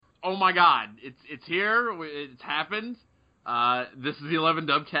oh my God, it's here. It's happened. This is the 11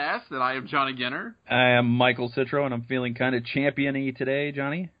 Dubcast, and I am Johnny Ginner. I am Michael Citro, and I'm feeling kind of champion-y today,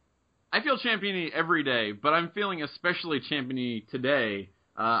 Johnny. I feel champion-y every day, but I'm feeling especially champion-y today.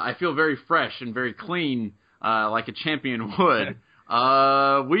 I feel very fresh and very clean, like a champion would.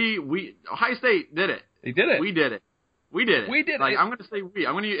 Ohio State did it. They did it. We did it. We did it. I'm going to say we.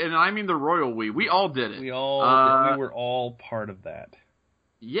 And I mean the royal we. We all did it. We were all part of that.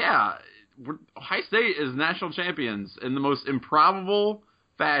 Yeah. Ohio State is national champions in the most improbable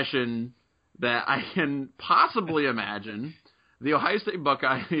fashion that I can possibly imagine. The Ohio State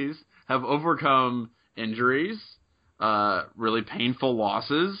Buckeyes have overcome injuries, really painful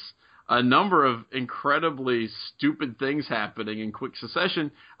losses, a number of incredibly stupid things happening in quick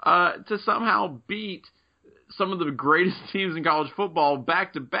succession, to somehow beat some of the greatest teams in college football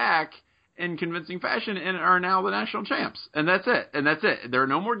back-to-back in convincing fashion and are now the national champs. And that's it. There are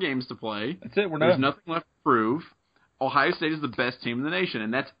no more games to play. That's it. There's nothing left to prove. Ohio State is the best team in the nation,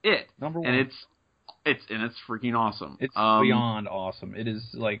 and that's it. Number one. And it's freaking awesome. It's beyond awesome. It is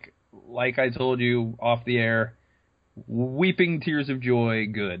like I told you off the air, weeping tears of joy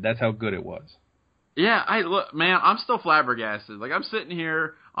good. That's how good it was. Yeah, I'm still flabbergasted. Like, I'm sitting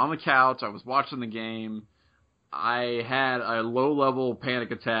here on the couch. I was watching the game. I had a low-level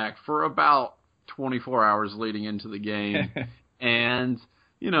panic attack for about 24 hours leading into the game. And,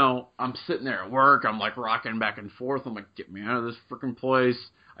 I'm sitting there at work. I'm, like, rocking back and forth. I'm like, get me out of this freaking place.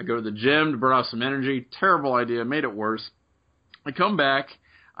 I go to the gym to burn off some energy. Terrible idea. Made it worse. I come back.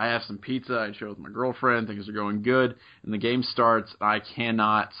 I have some pizza. I share with my girlfriend. Things are going good. And the game starts. I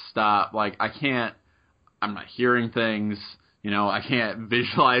cannot stop. Like, I'm not hearing things. I can't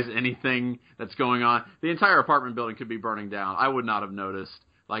visualize anything that's going on. The entire apartment building could be burning down. I would not have noticed.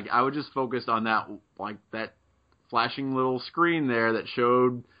 Like, I would just focus on that flashing little screen there that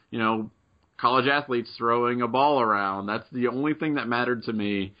showed, college athletes throwing a ball around. That's the only thing that mattered to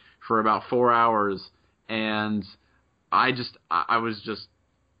me for about 4 hours. And I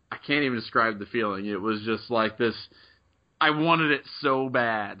can't even describe the feeling. It was just like this. I wanted it so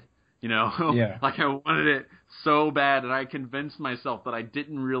bad. Yeah. Like, I wanted it so bad, and I convinced myself that I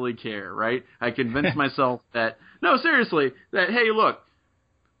didn't really care, right? I convinced myself that, no, seriously, that, hey, look,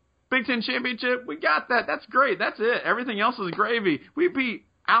 Big Ten championship, we got that. That's great. That's it. Everything else is gravy. We beat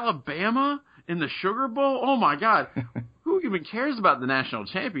Alabama in the Sugar Bowl. Oh, my God. Who even cares about the national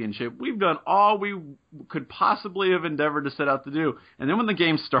championship? We've done all we could possibly have endeavored to set out to do. And then when the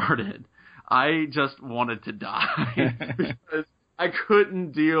game started, I just wanted to die because I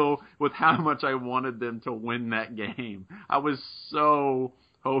couldn't deal with how much I wanted them to win that game. I was so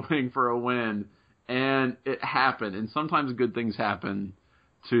hoping for a win, and it happened. And sometimes good things happen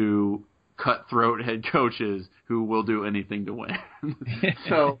to cutthroat head coaches who will do anything to win.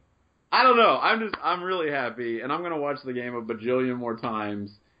 So, I don't know. I'm really happy, and I'm going to watch the game a bajillion more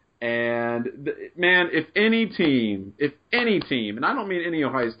times. And, man, if any team, and I don't mean any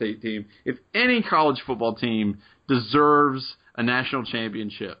Ohio State team, if any college football team deserves a national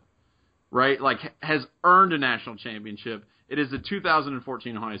championship, right? Like, has earned a national championship, it is the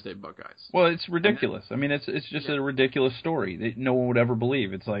 2014 Ohio State Buckeyes. Well, it's ridiculous. I mean, it's just a ridiculous story that no one would ever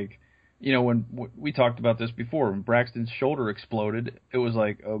believe. It's like, when we talked about this before, when Braxton's shoulder exploded, it was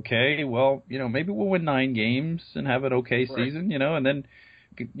like, okay, well, maybe we'll win 9 games and have an okay season, and then,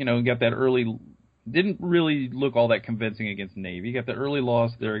 got that early, didn't really look all that convincing against Navy. Got the early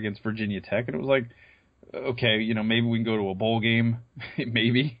loss there against Virginia Tech, and it was like, okay, maybe we can go to a bowl game,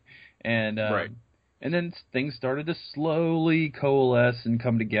 maybe. And and then things started to slowly coalesce and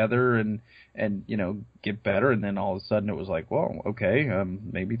come together and get better. And then all of a sudden it was like, well, okay,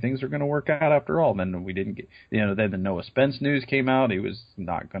 maybe things are going to work out after all. And then we didn't get, then the Noah Spence news came out. He was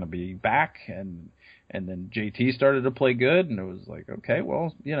not going to be back. And then JT started to play good. And it was like, okay,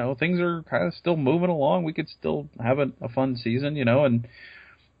 well, things are kind of still moving along. We could still have a fun season, and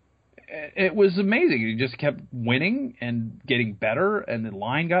it was amazing. He just kept winning and getting better, and the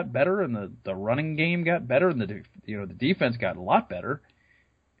line got better, and the running game got better, and the defense got a lot better.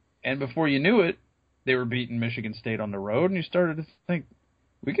 And before you knew it, they were beating Michigan State on the road, and you started to think,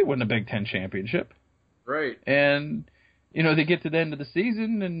 we could win the Big Ten championship. Right. And, they get to the end of the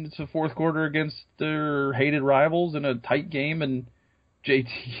season, and it's a fourth quarter against their hated rivals in a tight game, and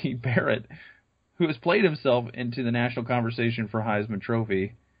J.T. Barrett, who has played himself into the national conversation for Heisman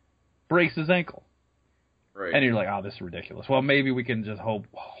Trophy, breaks his ankle. Right. And you're like, oh, this is ridiculous. Well, maybe we can just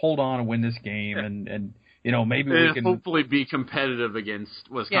hold on and win this game, and maybe we can hopefully be competitive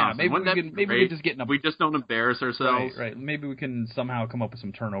against Wisconsin. Yeah, maybe we can just get in we just don't embarrass ourselves. Right. Maybe we can somehow come up with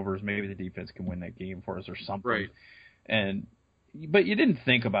some turnovers. Maybe the defense can win that game for us or something. Right. And but you didn't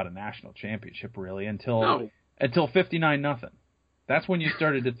think about a national championship really until No. 59-0. That's when you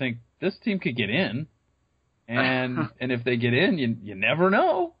started to think this team could get in, and if they get in, you never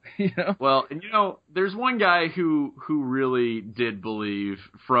know. Well, and there's one guy who really did believe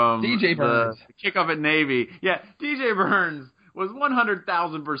from DJ Burns. The kickoff at Navy. Yeah, DJ Burns was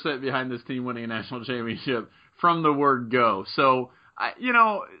 100,000% behind this team winning a national championship from the word go. So,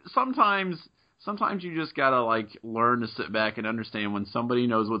 sometimes you just gotta learn to sit back and understand when somebody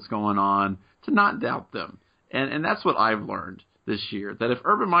knows what's going on to not doubt them, and that's what I've learned this year. That if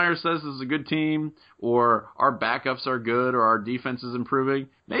Urban Meyer says this is a good team, or our backups are good, or our defense is improving,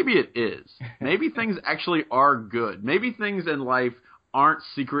 maybe it is. Maybe things actually are good. Maybe things in life aren't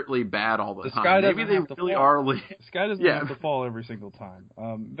secretly bad all the time. Maybe they really are. The sky doesn't have to fall every single time.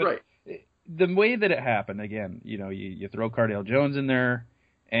 But right. The way that it happened, again, you throw Cardale Jones in there,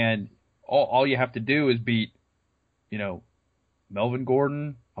 and all you have to do is beat, Melvin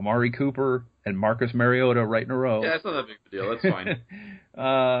Gordon, Amari Cooper, and Marcus Mariota right in a row. Yeah, it's not that big of a deal. That's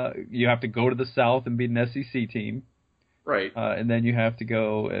fine. You have to go to the South and beat an SEC team. Right. And then you have to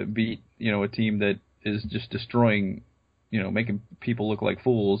go and beat, a team that is just destroying, making people look like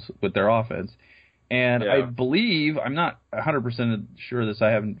fools with their offense. And I believe, I'm not 100% sure of this, I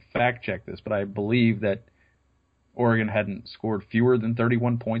haven't fact-checked this, but I believe that Oregon hadn't scored fewer than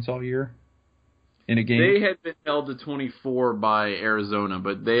 31 points all year in a game. They had been held to 24 by Arizona,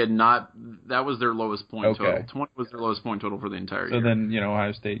 but they had not. That was their lowest point total. 20 was their lowest point total for the entire year. So then,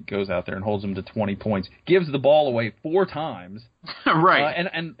 Ohio State goes out there and holds them to 20 points, gives the ball away 4 times. Right.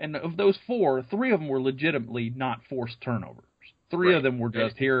 And of those 4, 3 of them were legitimately not forced turnovers. 3 of them were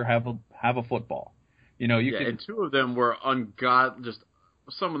just, here, have a football. And 2 of them were just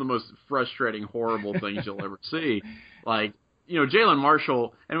some of the most frustrating, horrible things you'll ever see. Jalen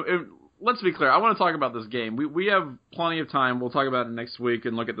Marshall, and let's be clear, I want to talk about this game. We have plenty of time. We'll talk about it next week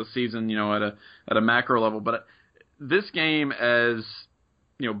and look at the season, at a macro level. But this game, as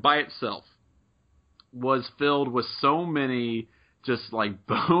by itself, was filled with so many just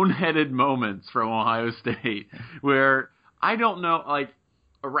boneheaded moments from Ohio State, where I don't know,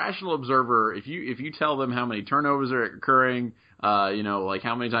 a rational observer, if you tell them how many turnovers are occurring, how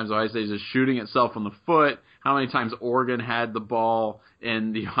many times Ohio State is just shooting itself in the foot, how many times Oregon had the ball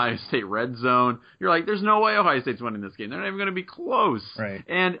in the Ohio State red zone, you're like, there's no way Ohio State's winning this game. They're not even going to be close. Right.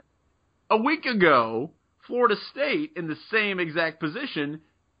 And a week ago, Florida State in the same exact position,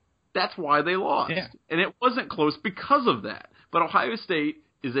 that's why they lost. Yeah. And it wasn't close because of that. But Ohio State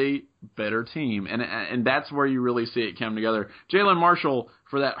is a better team, and that's where you really see it come together. Jalen Marshall,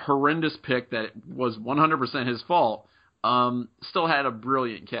 for that horrendous pick that was 100% his fault, still had a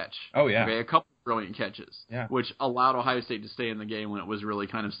brilliant catch. Oh, yeah. Okay, a couple of brilliant catches, which allowed Ohio State to stay in the game when it was really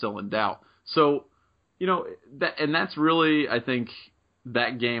kind of still in doubt. So, that's really, I think,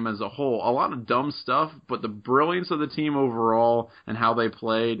 that game as a whole. A lot of dumb stuff, but the brilliance of the team overall and how they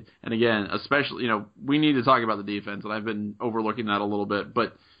played. And again, especially, we need to talk about the defense, and I've been overlooking that a little bit.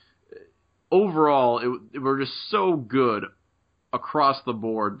 But overall, we're just so good across the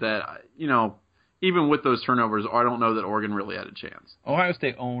board that, even with those turnovers, I don't know that Oregon really had a chance. Ohio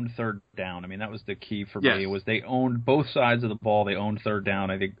State owned third down. I mean, that was the key for me. Was they owned both sides of the ball. They owned third down.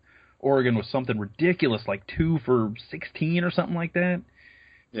 I think Oregon was something ridiculous, 2 for 16 or something like that.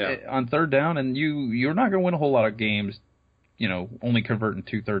 Yeah. On third down, and you're not going to win a whole lot of games, only converting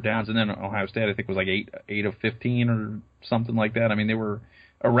 2 third downs. And then Ohio State, I think, was 8 of 15 or something like that. I mean, they were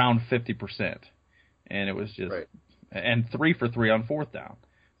around 50%, and it was just and 3 for 3 on fourth down.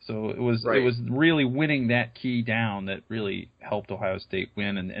 So it was really winning that key down that really helped Ohio State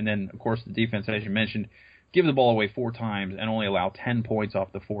win. And then, of course, the defense, as you mentioned, give the ball away 4 times and only allow 10 points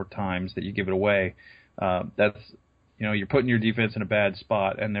off the 4 times that you give it away. That's you're putting your defense in a bad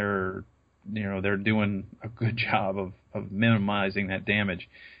spot, and they're doing a good job of minimizing that damage.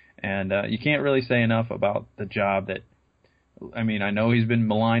 And you can't really say enough about the job that, I know he's been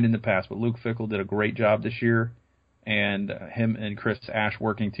maligned in the past, but Luke Fickell did a great job this year, and him and Chris Ash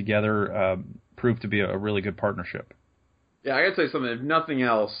working together proved to be a really good partnership. Yeah, I got to tell you something. If nothing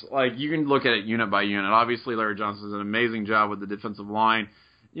else, you can look at it unit by unit. Obviously, Larry Johnson does an amazing job with the defensive line.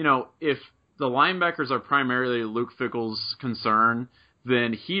 If the linebackers are primarily Luke Fickell's concern,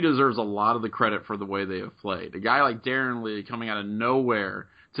 then he deserves a lot of the credit for the way they have played. A guy like Darren Lee coming out of nowhere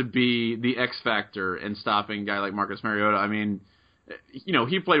to be the X factor and stopping a guy like Marcus Mariota.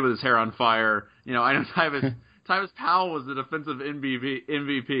 He played with his hair on fire. I know Tyvis Powell was the defensive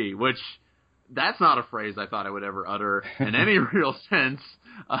MVP, which that's not a phrase I thought I would ever utter in any real sense.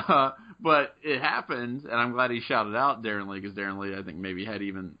 But it happened, and I'm glad he shouted out Darren Lee, because Darren Lee, I think, maybe had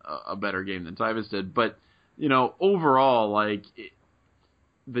even a better game than Tyvis did. But, overall,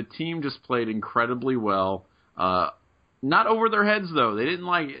 the team just played incredibly well. Not over their heads, though. They didn't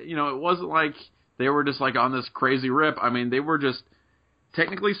it wasn't like they were just on this crazy rip. I mean, they were just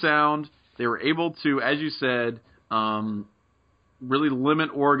technically sound. They were able to, as you said, really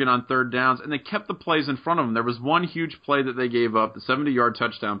limit Oregon on third downs, and they kept the plays in front of them. There was one huge play that they gave up, the 70-yard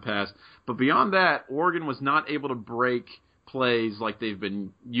touchdown pass. But beyond that, Oregon was not able to break plays like they've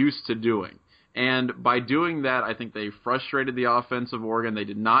been used to doing. And by doing that, I think they frustrated the offense of Oregon. They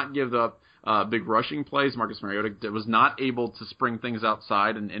did not give up big rushing plays. Marcus Mariota was not able to spring things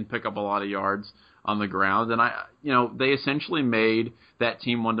outside and pick up a lot of yards on the ground. And they essentially made that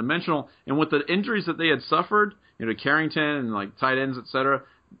team one-dimensional. And with the injuries that they had suffered, Carrington and tight ends, et cetera,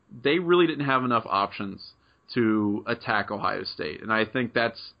 they really didn't have enough options to attack Ohio State. And I think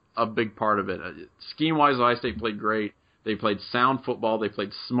that's a big part of it. Scheme-wise, Ohio State played great. They played sound football. They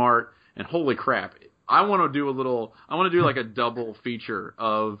played smart. And holy crap, I want to do a double feature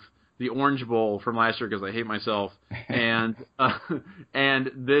of the Orange Bowl from last year because I hate myself and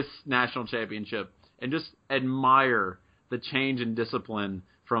this national championship, and just admire the change in discipline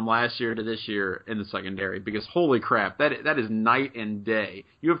from last year to this year in the secondary, because holy crap, that is night and day.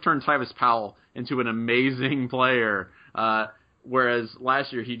 You have turned Tyvis Powell into an amazing player, whereas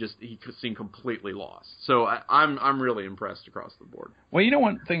last year he seemed completely lost. So I'm really impressed across the board. Well,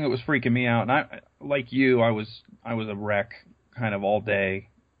 one thing that was freaking me out, and I was a wreck kind of all day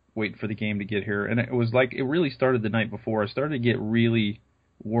waiting for the game to get here, and it was it really started the night before. I started to get really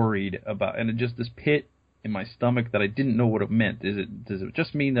worried about, and just this pit in my stomach that I didn't know what it meant. Does it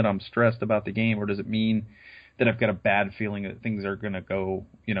just mean that I'm stressed about the game, or does it mean that I've got a bad feeling that things are going to go,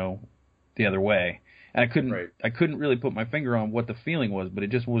 the other way? And I couldn't really put my finger on what the feeling was, but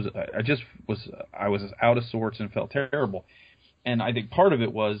it just was. I was out of sorts and felt terrible. And I think part of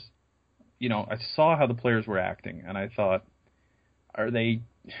it was, I saw how the players were acting, and I thought, are they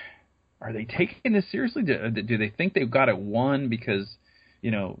taking this seriously? Do they think they've got it won because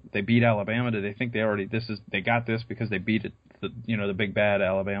they beat Alabama? Do they think they got this because they beat the big bad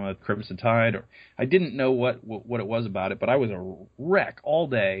Alabama Crimson Tide? Or I didn't know what it was about it, but I was a wreck all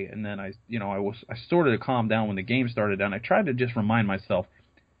day. And then I started to calm down when the game started, and I tried to just remind myself,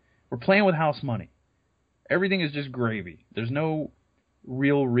 we're playing with house money. Everything is just gravy. There's no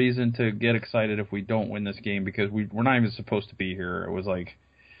real reason to get excited if we don't win this game, because we're not even supposed to be here. It was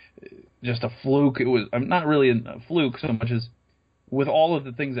just a fluke. It was not really a fluke so much as, with all of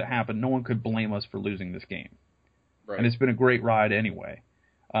the things that happened, no one could blame us for losing this game. Right. And it's been a great ride anyway.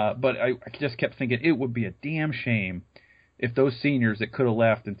 But I just kept thinking it would be a damn shame if those seniors that could have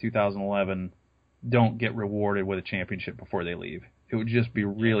left in 2011 don't get rewarded with a championship before they leave. It would just be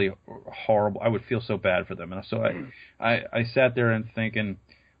really horrible. I would feel so bad for them. And so I sat there and thinking,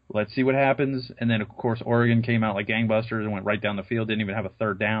 let's see what happens. And then, of course, Oregon came out like gangbusters and went right down the field, didn't even have a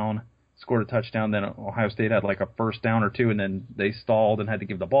third down. Scored a touchdown, then Ohio State had a first down or two, and then they stalled and had to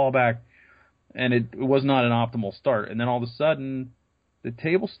give the ball back. And it was not an optimal start. And then all of a sudden, the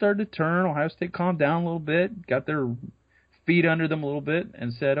table started to turn. Ohio State calmed down a little bit, got their feet under them a little bit,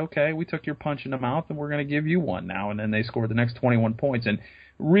 and said, okay, we took your punch in the mouth, and we're going to give you one now. And then they scored the next 21 points, and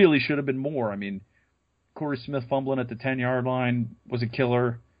really should have been more. I mean, Corey Smith fumbling at the 10-yard line was a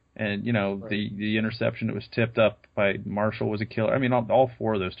killer. And, right. the interception that was tipped up by Marshall was a killer. I mean, all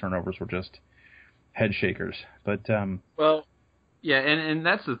four of those turnovers were just head shakers. But well, yeah, and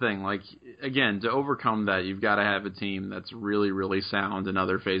that's the thing. Again, to overcome that, you've got to have a team that's really, really sound in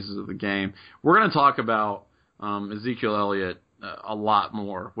other phases of the game. We're going to talk about Ezekiel Elliott a lot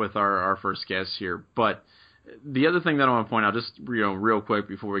more with our first guest here. But the other thing that I want to point out, just real quick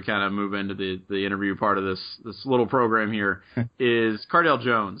before we kind of move into the interview part of this little program here, is Cardale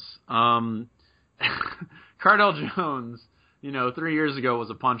Jones. Cardale Jones, 3 years ago was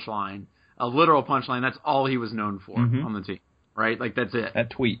a punchline, a literal punchline. That's all he was known for on the team, right? That's it.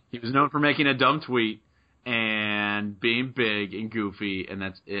 That tweet. He was known for making a dumb tweet and being big and goofy, and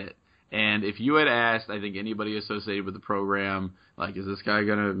that's it. And if you had asked, I think, anybody associated with the program, is this guy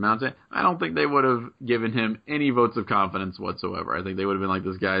going to mount it? I don't think they would have given him any votes of confidence whatsoever. I think they would have been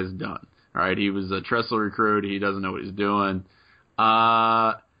this guy's done. All right, he was a Tressel recruit. He doesn't know what he's doing.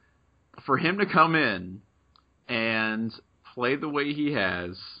 For him to come in and play the way he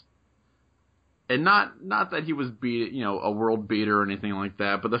has, and not that he was a world beater or anything like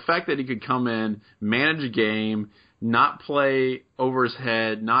that, but the fact that he could come in, manage a game, not play over his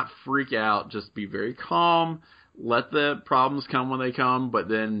head, not freak out, just be very calm, let the problems come when they come, but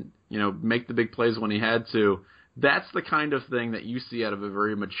then, make the big plays when he had to. that's the kind of thing that you see out of a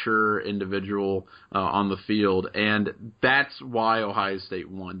very mature individual on the field, and that's why Ohio State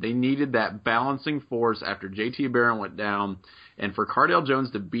won. They needed that balancing force after J.T. Barron went down, and for Cardale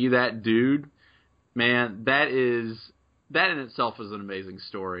Jones to be that dude, man, that in itself is an amazing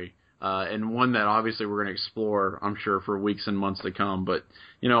story, and one that obviously we're going to explore, I'm sure, for weeks and months to come. But,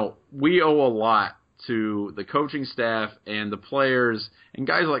 we owe a lot to the coaching staff and the players and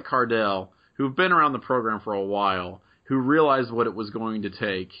guys like Cardale who've been around the program for a while, who realized what it was going to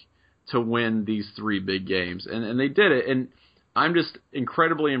take to win these 3 big games. And they did it. And I'm just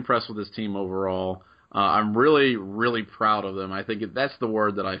incredibly impressed with this team overall. I'm really, really proud of them. I think that's the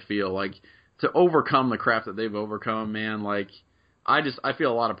word that I feel. Like, to overcome the crap that they've overcome, man, like, I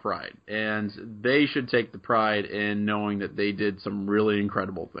feel a lot of pride. And they should take the pride in knowing that they did some really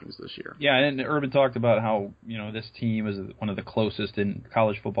incredible things this year. Yeah, and Urban talked about how, this team is one of the closest in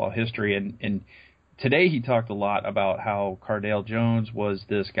college football history. And today he talked a lot about how Cardale Jones was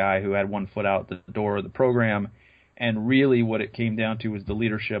this guy who had one foot out the door of the program. And really what it came down to was the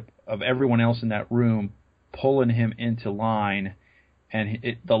leadership of everyone else in that room pulling him into line.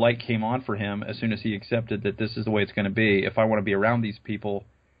 And the light came on for him as soon as he accepted that this is the way it's going to be. If I want to be around these people,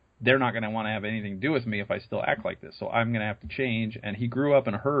 they're not going to want to have anything to do with me if I still act like this. So I'm going to have to change. And he grew up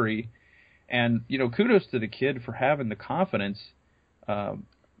in a hurry. And, kudos to the kid for having the confidence to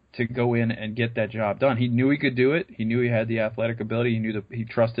go in and get that job done. He knew he could do it. He knew he had the athletic ability. He knew he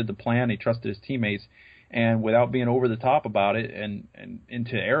trusted the plan. He trusted his teammates. And without being over the top about it and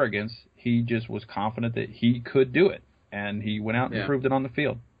into arrogance, he just was confident that he could do it. And he went out and proved it on the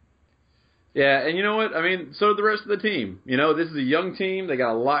field. Yeah, and you know what? I mean, so did the rest of the team. This is a young team. They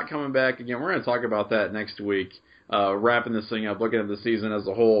got a lot coming back. Again, we're going to talk about that next week, wrapping this thing up, looking at the season as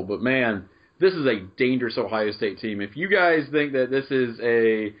a whole. But, man, this is a dangerous Ohio State team. If you guys think that this is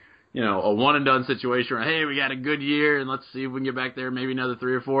a one-and-done situation where, hey, we got a good year, and let's see if we can get back there, maybe another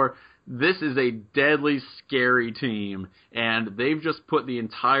 3 or 4, this is a deadly, scary team. And they've just put the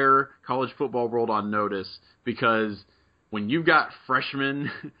entire college football world on notice because – when you've got freshmen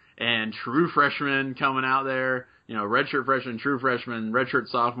and true freshmen coming out there, redshirt freshmen, true freshmen, redshirt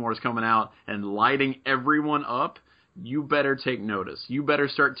sophomores coming out and lighting everyone up, you better take notice. You better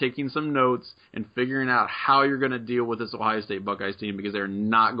start taking some notes and figuring out how you're going to deal with this Ohio State Buckeyes team because they're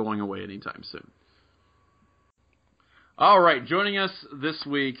not going away anytime soon. All right, joining us this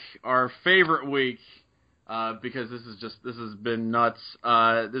week, our favorite week, because this has been nuts.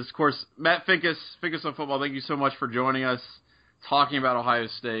 This is, of course, Matt Finkus on Football. Thank you so much for joining us, talking about Ohio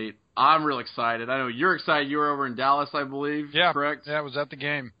State. I'm real excited. I know you're excited. You were over in Dallas, I believe. Yeah, correct? Yeah, I was at the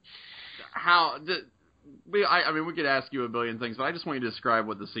game. I mean, we could ask you a billion things, but I just want you to describe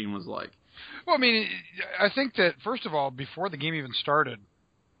what the scene was like. Well, I mean, I think that, first of all, before the game even started,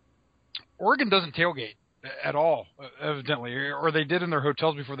 Oregon doesn't tailgate at all, evidently, or they did in their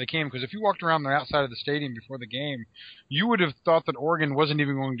hotels before they came, because if you walked around the outside of the stadium before the game, you would have thought that Oregon wasn't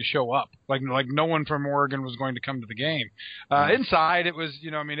even going to show up. Like no one from Oregon was going to come to the game. Inside, it was,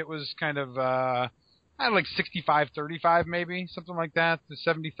 it was kind of like 65-35 maybe, something like that,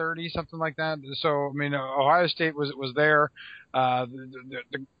 70-30, something like that. So, I mean, Ohio State was there.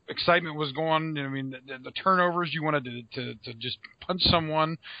 The excitement was going. The turnovers, you wanted to just punch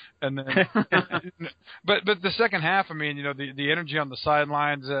someone, and then, but the second half, the energy on the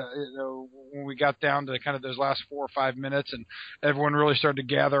sidelines, when we got down to kind of those last 4 or 5 minutes, and everyone really started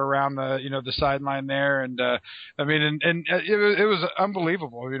to gather around the sideline there, and it was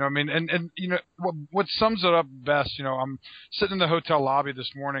unbelievable. What sums it up best, I'm sitting in the hotel lobby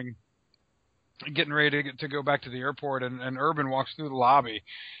this morning, getting ready to go back to the airport, and Urban walks through the lobby,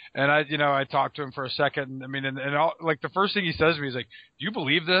 and I talked to him for a second. And all, like, the first thing he says to me is like, "Do you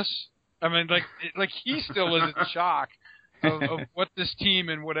believe this?" Like he still is in shock of what this team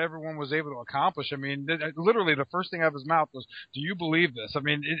and what everyone was able to accomplish. Literally the first thing out of his mouth was, "Do you believe this?"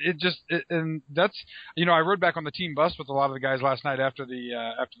 And that's, I rode back on the team bus with a lot of the guys last night after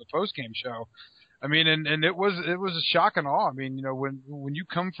the post game show. And it was a shock and awe. When you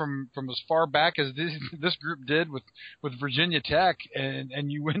come from as far back as this group did with Virginia Tech,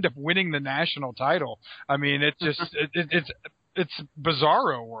 and you end up winning the national title, it's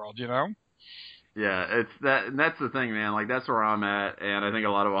bizarro world, Yeah, it's that, and that's the thing, man. Like, that's where I'm at, and I think a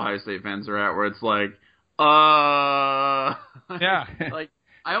lot of Ohio State fans are at, where it's like, yeah, like,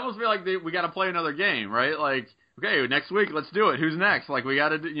 I almost feel like we got to play another game, right? Like, okay, next week, let's do it. Who's next? Like, we got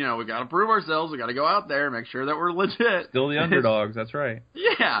to, we got to prove ourselves. We got to go out there and make sure that we're legit. Still the underdogs. That's right.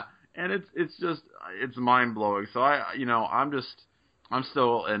 Yeah, and it's just, it's mind blowing. So I'm I'm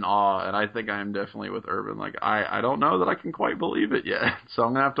still in awe, and I think I am definitely with Urban. Like, I don't know that I can quite believe it yet. So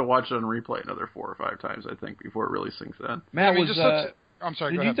I'm going to have to watch it on replay another 4 or 5 times, I think, before it really sinks in. Matt, I'm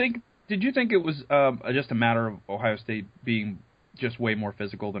sorry, go ahead. Did you think it was just a matter of Ohio State being just way more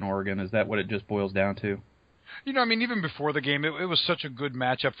physical than Oregon? Is that what it just boils down to? Even before the game, it was such a good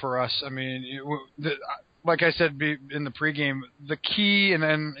matchup for us. Like I said in the pregame, the key, and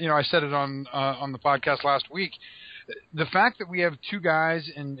then I said it on the podcast last week, the fact that we have 2 guys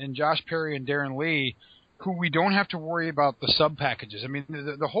in Josh Perry and Darren Lee who we don't have to worry about the sub packages. I mean,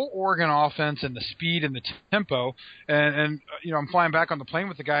 the whole Oregon offense and the speed and the tempo, and I'm flying back on the plane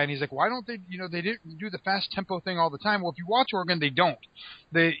with the guy, and he's like, why don't they, they didn't do the fast tempo thing all the time. Well, if you watch Oregon, they don't.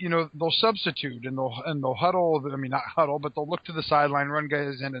 They, they'll substitute and they'll huddle. I mean, not huddle, but they'll look to the sideline, run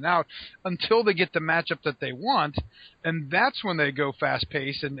guys in and out until they get the matchup that they want, and that's when they go fast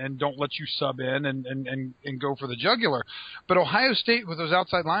pace and don't let you sub in and go for the jugular. But Ohio State with those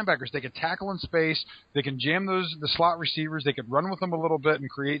outside linebackers, they can tackle in space, they can jam the slot receivers, they could run with them a little bit and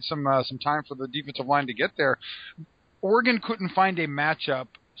create some time for the defensive line to get there. Oregon couldn't find a matchup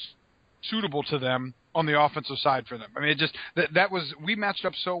suitable to them on the offensive side for them. I mean, it just that was, we matched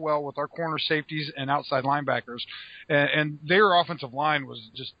up so well with our corner safeties and outside linebackers, and their offensive line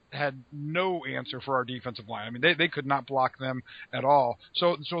had no answer for our defensive line. I mean, they could not block them at all.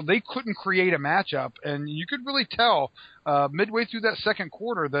 So they couldn't create a matchup, and you could really tell midway through that second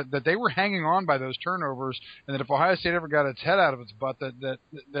quarter that they were hanging on by those turnovers, and that if Ohio State ever got its head out of its butt,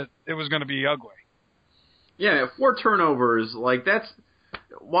 that it was going to be ugly. Yeah, 4 turnovers, like that's.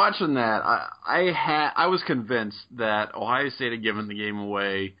 Watching that, I was convinced that Ohio State had given the game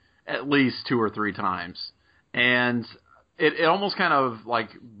away at least 2 or 3 times, and it almost kind of like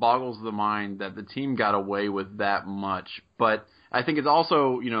boggles the mind that the team got away with that much. But I think it's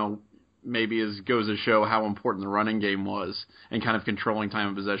also, maybe goes to show how important the running game was and kind of controlling time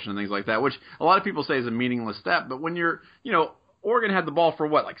of possession and things like that, which a lot of people say is a meaningless step. But when you're, Oregon had the ball for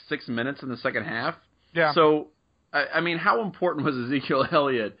 6 minutes in the second half. Yeah. So. I mean, how important was Ezekiel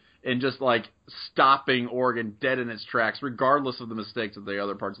Elliott in just, stopping Oregon dead in its tracks, regardless of the mistakes that the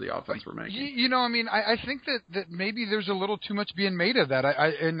other parts of the offense were making? I think that maybe there's a little too much being made of that.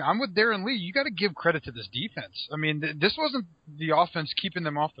 And I'm with Darren Lee. You got to give credit to this defense. I mean, this wasn't the offense keeping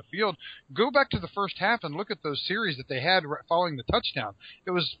them off the field. Go back to the first half and look at those series that they had following the touchdown.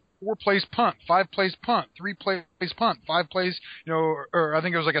 It was 4 plays punt, 5 plays punt, 3 plays punt, 5 plays, or I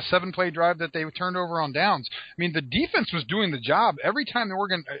think it was a 7-play drive that they turned over on downs. I mean, the defense was doing the job every time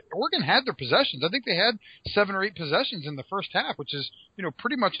Oregon had their possessions. I think they had 7 or 8 possessions in the first half, which is,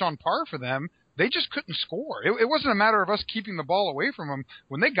 pretty much on par for them. They just couldn't score. It wasn't a matter of us keeping the ball away from them.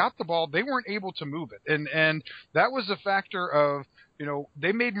 When they got the ball, they weren't able to move it. And that was a factor of,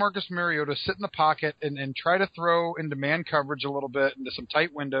 they made Marcus Mariota sit in the pocket and try to throw into man coverage a little bit into some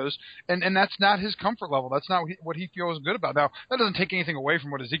tight windows, and that's not his comfort level. That's not what he feels good about. Now, that doesn't take anything away from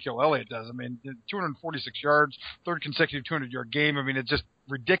what Ezekiel Elliott does. I mean, 246 yards, 3rd consecutive 200-yard game. I mean, it's just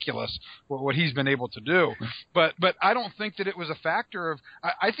ridiculous what he's been able to do. But I don't think that it was a factor of –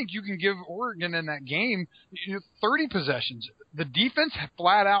 I think you can give Oregon in that game 30 possessions. The defense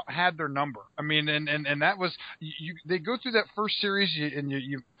flat out had their number. I mean, and that was they go through that first series,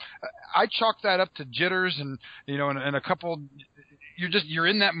 I chalk that up to jitters and a couple. You're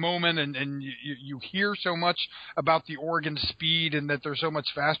in that moment and you hear so much about the Oregon speed and that they're so much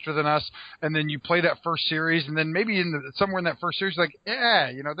faster than us, and then you play that first series, and then maybe somewhere in that first series,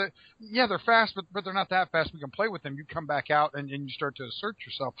 they're fast, but they're not that fast. We can play with them. You come back out and you start to assert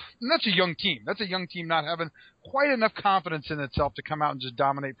yourself, and that's a young team. That's a young team not having quite enough confidence in itself to come out and just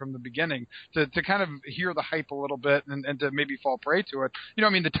dominate from the beginning, to kind of hear the hype a little bit and to maybe fall prey to it.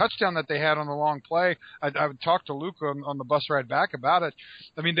 The touchdown that they had on the long play, I would talk to Luke on the bus ride back about it.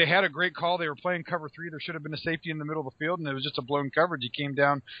 I mean, they had a great call. They were playing cover 3. There should have been a safety in the middle of the field, and it was just a blown coverage. He came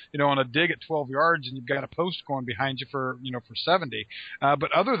down, on a dig at 12 yards, and you've got a post going behind you for 70.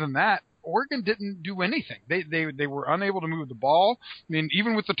 But other than that, Oregon didn't do anything. They were unable to move the ball. I mean,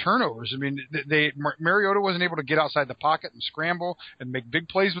 even with the turnovers, I mean, Mariota wasn't able to get outside the pocket and scramble and make big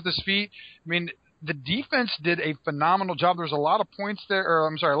plays with his feet. I mean, the defense did a phenomenal job. There was a lot of points there,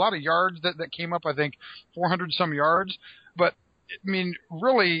 a lot of yards that came up, I think 400 some yards. But I mean,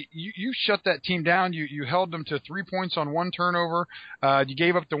 really, you shut that team down. You held them to 3 points on 1 turnover. You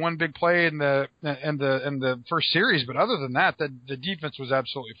gave up the 1 big play in the first series, but other than that, the defense was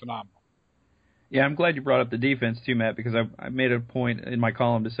absolutely phenomenal. Yeah, I'm glad you brought up the defense too, Matt, because I made a point in my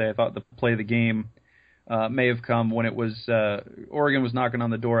column to say I thought the play of the game may have come when it was Oregon was knocking on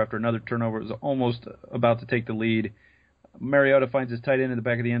the door after another turnover. It was almost about to take the lead. Mariota finds his tight end in the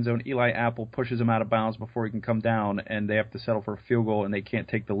back of the end zone. Eli Apple pushes him out of bounds before he can come down, and they have to settle for a field goal, and they can't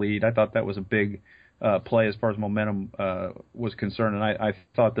take the lead. I thought that was a big play as far as momentum was concerned, and I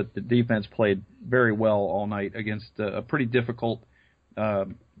thought that the defense played very well all night against a pretty difficult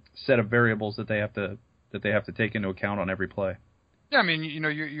set of variables that they have to take into account on every play. Yeah, I mean,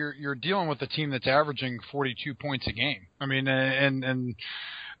 you're dealing with a team that's averaging 42 points a game. I mean, and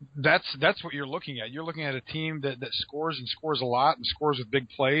that's what you're looking at. You're looking at a team that scores and scores a lot and scores with big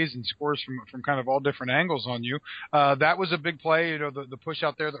plays and scores from kind of all different angles on you. That was a big play, the push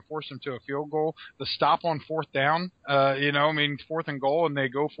out there that forced them to a field goal, the stop on fourth down, fourth and goal, and they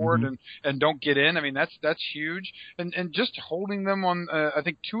go for it and don't get in. I mean, that's huge. And just holding them on, I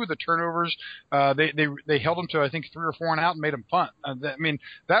think 2 of the turnovers, they held them to, I think 3 or 4 and out and made them punt.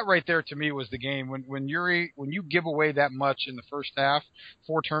 That right there to me was the game. When you give away that much in the first half,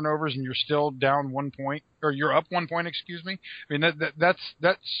 4 turnovers, and you're still down 1 point, or you're up 1 point, excuse me. I mean,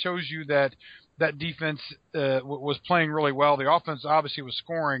 that shows you that defense was playing really well. The offense obviously was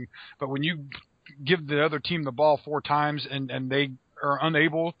scoring, but when you give the other team the ball 4 times and they are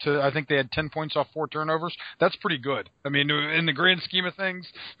unable to, I think they had 10 points off 4 turnovers, that's pretty good. I mean, in the grand scheme of things,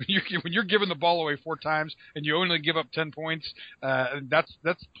 when you're giving the ball away 4 times and you only give up 10 points,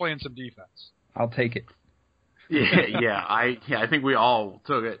 that's playing some defense. I'll take it. I think we all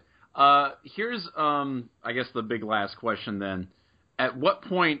took it. Here's, I guess the big last question then. At what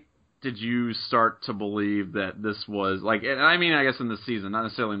point did you start to believe that this was, and I mean, I guess in the season, not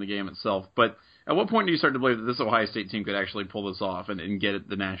necessarily in the game itself, but at what point do you start to believe that this Ohio State team could actually pull this off and get it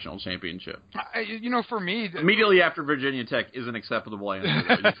the national championship? For me... Immediately after Virginia Tech is an acceptable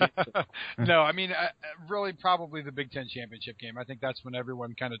answer. No, I mean, really probably the Big Ten championship game. I think that's when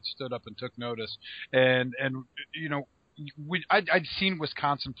everyone kind of stood up and took notice. And I'd seen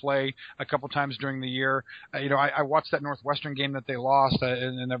Wisconsin play a couple times during the year. I watched that Northwestern game that they lost,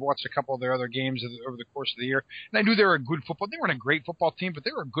 and I've watched a couple of their other games over the course of the year. And I knew they were a good football. They weren't a great football team, but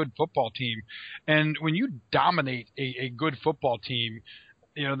they were a good football team. And when you dominate a good football team,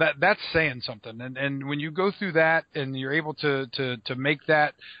 that's saying something. And when you go through that and you're able to make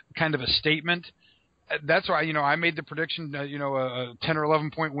that kind of a statement. That's why, I made the prediction, a 10 or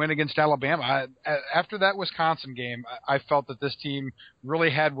 11 point win against Alabama. After that Wisconsin game, I felt that this team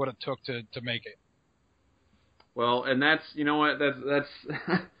really had what it took to make it. Well, and that's, that's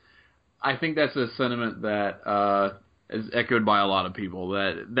I think that's a sentiment that is echoed by a lot of people.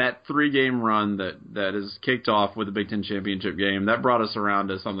 That 3-game run that is kicked off with the Big Ten championship game, that brought us around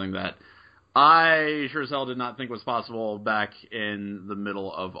to something that I sure as hell did not think was possible back in the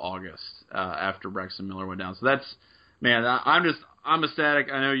middle of August after Braxton Miller went down. So that's, man, I'm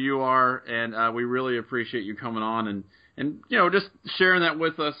ecstatic. I know you are, and we really appreciate you coming on and just sharing that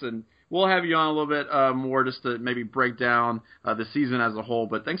with us. And we'll have you on a little bit more just to maybe break down the season as a whole.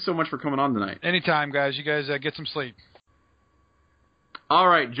 But thanks so much for coming on tonight. Anytime, guys. You guys get some sleep. All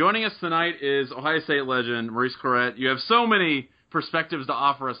right, joining us tonight is Ohio State legend Maurice Clarett. You have so many perspectives to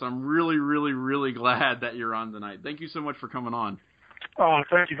offer us. I'm really, really, really glad that you're on tonight. Thank you so much for coming on. Oh,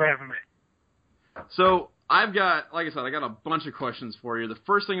 thank you for having me. So I've got, like I said, I got a bunch of questions for you. The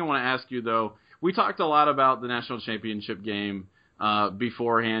first thing I want to ask you, though, we talked a lot about the national championship game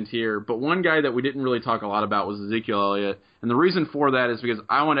beforehand here, but one guy that we didn't really talk a lot about was Ezekiel Elliott, and the reason for that is because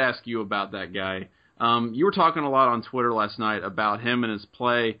I want to ask you about that guy. You were talking a lot on Twitter last night about him and his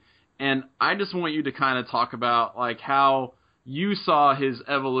play, and I just want you to kind of talk about how you saw his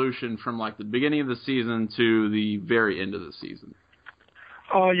evolution from the beginning of the season to the very end of the season.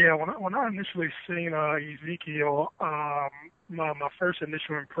 Oh yeah, when I initially seen Ezekiel, my first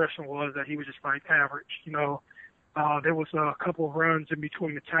initial impression was that he was just average. There was a couple of runs in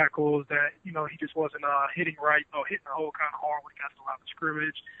between the tackles that he just wasn't hitting right, hitting the hole kind of hard when he got to the line of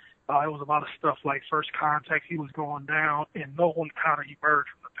scrimmage. It was a lot of stuff like first contact, he was going down, and no one kind of emerged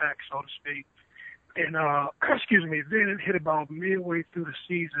from the pack, so to speak. And, then it hit about midway through the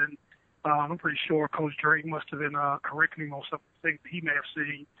season. I'm pretty sure Coach Drake must have been correcting him on some things that he may have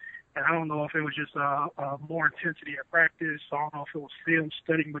seen. And I don't know if it was just more intensity at practice. I don't know if it was film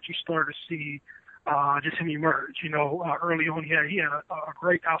studying, but you started to see just him emerge. Early on he had a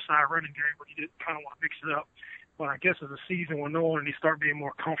great outside running game, but he did kind of want to mix it up. But I guess as the season went on and he started being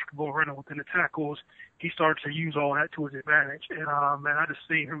more comfortable running within the tackles, he started to use all that to his advantage. And, I just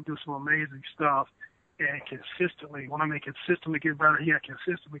seen him do some amazing stuff. And consistently, when I mean consistently get better, he had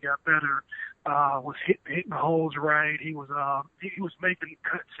consistently got better, was hitting the holes right. He was making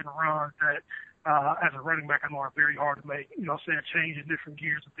cuts and runs that, as a running back, I know are very hard to make, changing different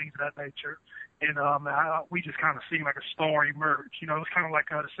gears and things of that nature. And we just kind of seen a star emerge. It's kind of like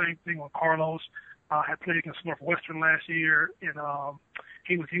the same thing with Carlos. had played against Northwestern last year, and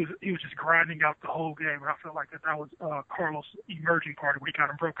he was just grinding out the whole game. And I felt like that was Carlos' emerging part where he kind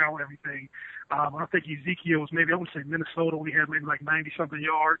of broke out with everything. I think Ezekiel was maybe, I would say Minnesota, we had maybe like 90-something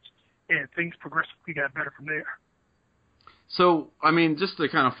yards, and things progressively got better from there. So, I mean, just to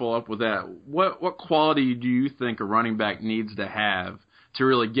kind of follow up with that, what quality do you think a running back needs to have to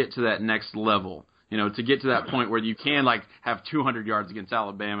really get to that next level? You know, to get to that point where you can, like, have 200 yards against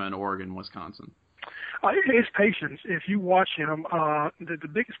Alabama and Oregon and Wisconsin? It's patience. If you watch him, the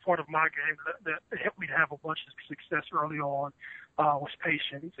biggest part of my game that helped me to have a bunch of success early on was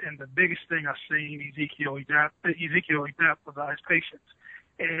patience. And the biggest thing I've seen Ezekiel adapt was his patience.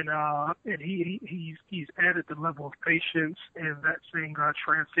 And he's added the level of patience, and that thing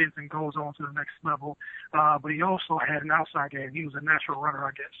transcends and goes on to the next level. But he also had an outside game. He was a natural runner,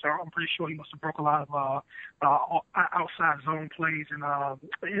 I guess. So I'm pretty sure he must have broke a lot of outside zone plays in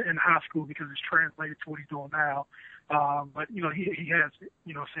high school because it's translated to what he's doing now. But you know, he has it.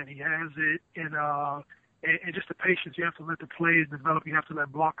 You know, saying he has it, and just the patience. You have to let the plays develop. You have to let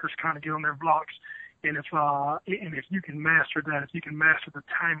blockers kind of get on their blocks. And if you can master that, if you can master the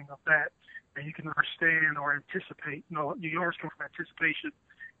timing of that, and you can understand or anticipate, you know, your yards come from anticipation.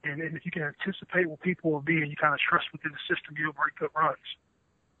 And if you can anticipate what people will be and you kind of trust within the system, you'll break good runs.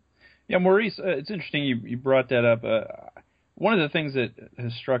 Yeah, Maurice, it's interesting you brought that up. One of the things that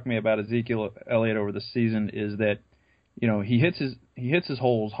has struck me about Ezekiel Elliott over the season is that, you know, he hits his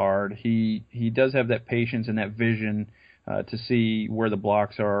holes hard. He does have that patience and that vision to see where the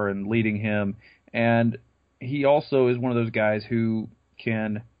blocks are and leading him. And he also is one of those guys who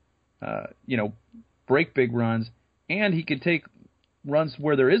can, break big runs, and he can take runs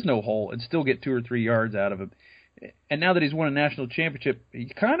where there is no hole and still get 2 or 3 yards out of him. And now that he's won a national championship, he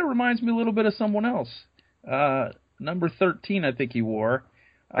kind of reminds me a little bit of someone else. Number 13, I think he wore.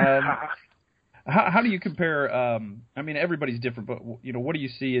 How do you compare? I mean, everybody's different, but you know, what do you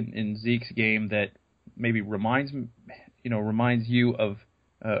see in Zeke's game that maybe reminds you of?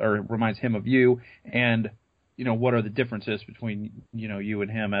 Or reminds him of you, and you know, what are the differences between you and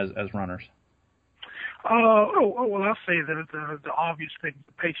him as runners? Well, I'll say that the obvious thing is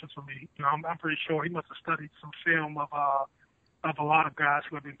the patience for me. You know, I'm pretty sure he must have studied some film of a lot of guys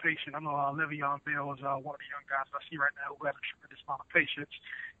who have been patient. I know Le'Veon Bell is one of the young guys I see right now who have a tremendous amount of patience,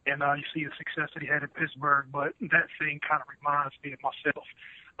 and you see the success that he had in Pittsburgh. But that thing kind of reminds me of myself.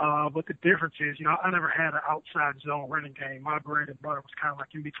 But the difference is, you know, I never had an outside zone running game. My bread and butter was kind of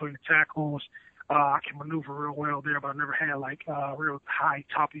like in between the tackles. I can maneuver real well there, but I never had like real high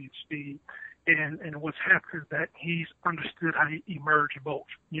top end speed. And what's happened is that he's understood how to emerge in both.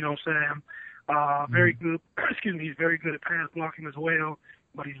 You know what I'm saying? Very good. He's very good at pass blocking as well.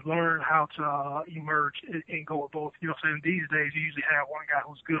 But he's learned how to emerge and go with both. You know what I'm saying? These days, you usually have one guy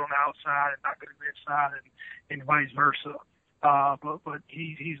who's good on the outside and not good on the inside, and vice versa. But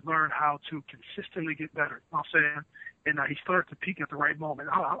he's learned how to consistently get better. You know what I'm saying? And he started to peak at the right moment.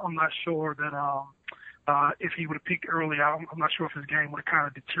 I'm not sure that if he would have peaked early, I'm not sure if his game would have kind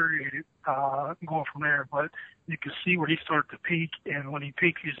of deteriorated going from there. But you can see where he started to peak, and when he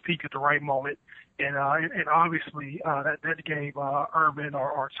peaked, he just peaked at the right moment. And obviously that gave Urban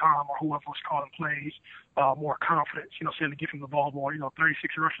or Tom or whoever was calling plays more confidence. You know, saying to give him the ball more. You know,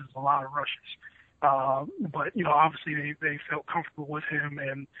 36 rushes is a lot of rushes. But you know, obviously they felt comfortable with him,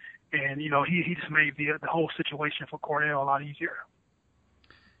 and you know, he just made the whole situation for Cornell a lot easier.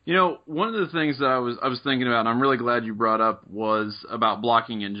 You know, one of the things that I was thinking about, and I'm really glad you brought up, was about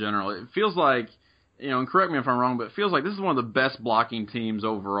blocking in general. It feels like, you know, and correct me if I'm wrong, but it feels like this is one of the best blocking teams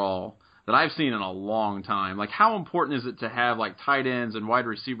overall that I've seen in a long time. Like, how important is it to have like tight ends and wide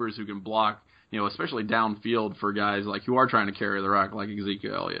receivers who can block, you know, especially downfield for guys like who are trying to carry the rock, like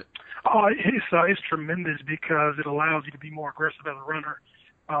Ezekiel Elliott? It's tremendous because it allows you to be more aggressive as a runner.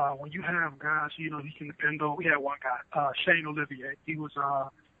 When you have guys, you know, you can depend on. We had one guy, Shane Olivier. He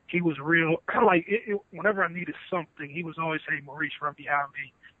was real. Like whenever I needed something, he was always, "Hey, Maurice, run behind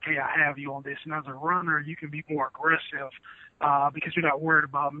me. Hey, I have you on this." And as a runner, you can be more aggressive because you're not worried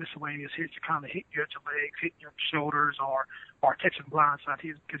about miscellaneous hits to kind of hit you at your legs, hit your shoulders, or catching blindside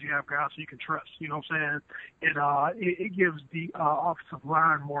hits because you have guys you can trust. You know what I'm saying? And it gives the offensive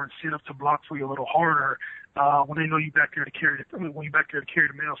line more incentive to block for you a little harder when they know you back there to carry when you back there to carry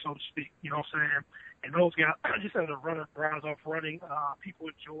the mail, so to speak. You know what I'm saying? And those guys, just as a runner drives off running, people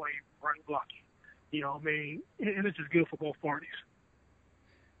enjoy running blocking. You know what I mean? And it's just good for both parties.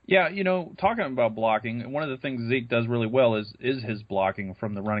 Yeah, you know, talking about blocking, one of the things Zeke does really well is his blocking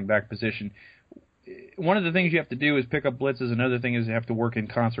from the running back position. One of the things you have to do is pick up blitzes. Another thing is you have to work in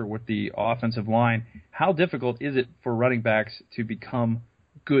concert with the offensive line. How difficult is it for running backs to become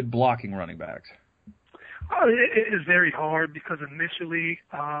good blocking running backs? It is very hard because initially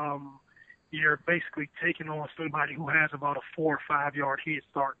you're basically taking on somebody who has about a 4 or 5 yard head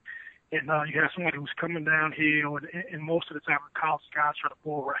start. And you have somebody who's coming downhill, and most of the time the college guys try to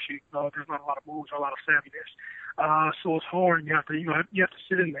bull rush you. There's not a lot of moves or a lot of savviness. So it's hard. You have to, you have to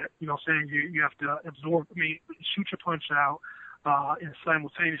sit in that. You know what I'm saying? You have to absorb. Shoot your punch out, and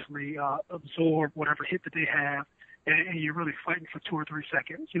simultaneously absorb whatever hit that they have, and you're really fighting for 2 or 3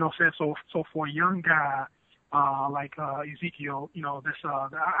 seconds. You know what I'm saying? So for a young guy like Ezekiel,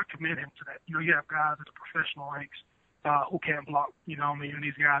 I commend him to that. You have guys at the professional ranks who can't block, and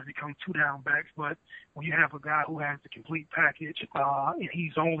these guys become 2 down backs. But when you have a guy who has the complete package, and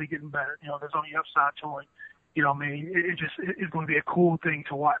he's only getting better, there's only upside to him, it's going to be a cool thing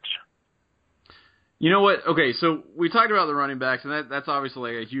to watch. You know what? Okay, so we talked about the running backs, and that's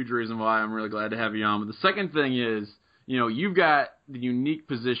obviously a huge reason why I'm really glad to have you on. But the second thing is, you've got the unique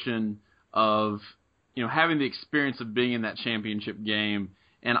position of, having the experience of being in that championship game.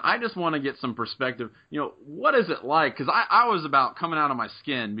 And I just want to get some perspective. What is it like? Because I was about coming out of my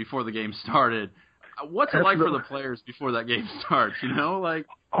skin before the game started. What's it like for the players before that game starts? What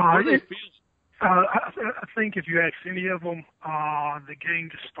do they feel? I think if you ask any of them, the game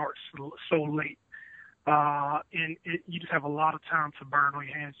just starts so late. And you just have a lot of time to burn on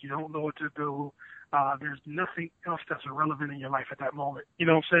your hands. You don't know what to do. There's nothing else that's relevant in your life at that moment. You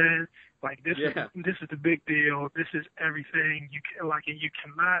know what I'm saying? Like this is the big deal. This is everything. You cannot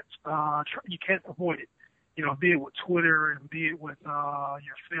you can't avoid it. Be it with Twitter and be it with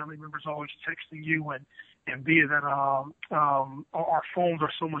your family members always texting you and be it that our phones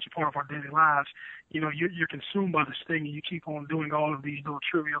are so much a part of our daily lives. You're consumed by this thing and you keep on doing all of these little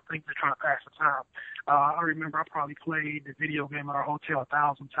trivial things to try to pass the time. I remember I probably played the video game at our hotel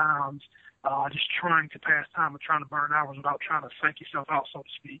 1,000 times, just trying to pass time and trying to burn hours without trying to psych yourself out, so to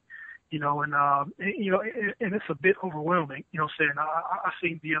speak. And it's a bit overwhelming. I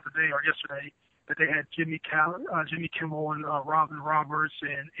seen the other day or yesterday that they had Jimmy Kimmel and Robin Roberts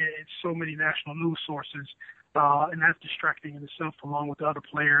and so many national news sources, and that's distracting in itself, along with the other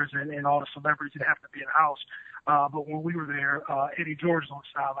players and all the celebrities that happen to be in the house. But when we were there, Eddie George was on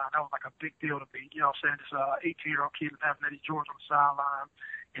the sideline. That was like a big deal to me. This 18-year-old kid having Eddie George on the sideline,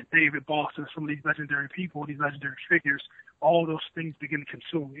 and David Boston, some of these legendary people, these legendary figures, all those things begin to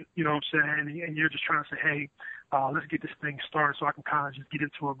consume you. You know what I'm saying? And you're just trying to say, hey, let's get this thing started so I can kind of just get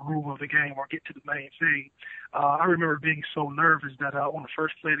into a groove of the game or get to the main thing. I remember being so nervous that on the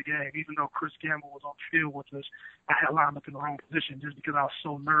first play of the game, even though Chris Gamble was on the field with us, I had lined up in the wrong position just because I was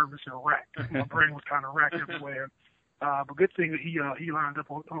so nervous and racked. My brain was kind of racked everywhere. But good thing that he lined up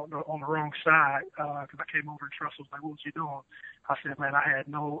on the wrong side because I came over and Tressel was like, "What was you doing?" I said, "Man, I had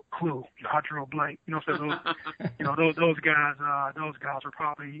no clue. I drew a blank." So those guys are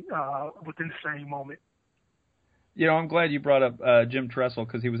probably within the same moment. I'm glad you brought up Jim Tressel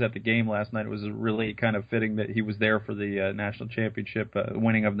because he was at the game last night. It was really kind of fitting that he was there for the national championship,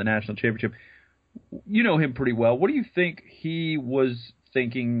 winning of the national championship. You know him pretty well. What do you think he was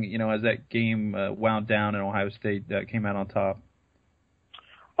thinking, as that game wound down and Ohio State came out on top?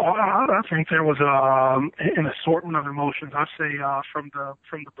 I think there was an assortment of emotions. I'd say from the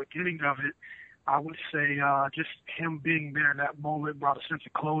beginning of it, I would say just him being there in that moment brought a sense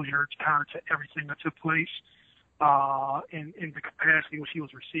of closure kind of to everything that took place. In the capacity which he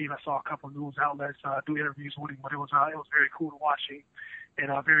was received, I saw a couple of news outlets do interviews with him, but it was very cool to watch him,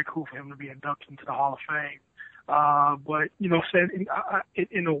 and very cool for him to be inducted into the Hall of Fame. But in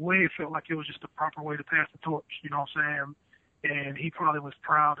a way, it felt like it was just the proper way to pass the torch. You know what I'm saying? And he probably was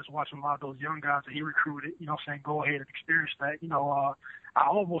proud just watching a lot of those young guys that he recruited. Go ahead and experience that. I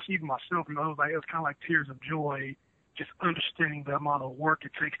almost even myself, it was kind of like tears of joy, just understanding the amount of work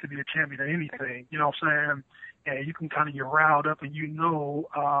it takes to be a champion at anything. You know what I'm saying? And you can kind of get riled up, and you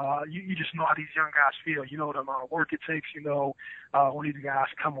just know how these young guys feel. You know the amount of work it takes. When these guys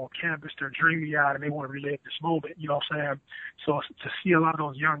come on campus, they're dreamy eyed and they want to relive this moment. You know what I'm saying? So to see a lot of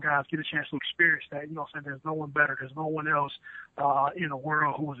those young guys get a chance to experience that, there's no one better. There's no one else in the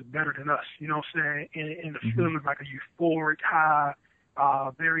world who is better than us. You know what I'm saying? And the feeling is like a euphoric high.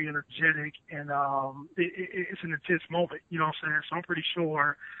 Very energetic, and it's an intense moment, you know what I'm saying? So I'm pretty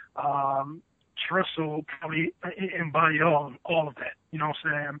sure Tressel probably embodied all of that, you know what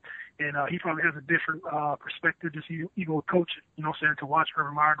I'm saying? And he probably has a different perspective just even with coaching, you know what I'm saying, to watch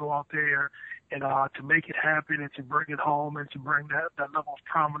Urban Meyer go out there and to make it happen and to bring it home and to bring that level of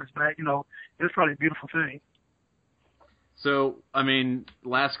prominence back, it's probably a beautiful thing. So,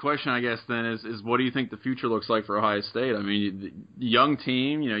 last question, I guess, then, is what do you think the future looks like for Ohio State? The young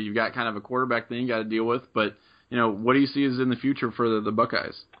team, you've got kind of a quarterback thing you got to deal with, but, what do you see as in the future for the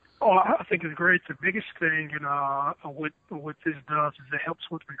Buckeyes? Oh, I think it's great. The biggest thing, what this does is it helps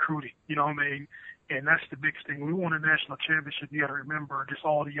with recruiting. You know what I mean? And that's the biggest thing. We won a national championship. You got to remember just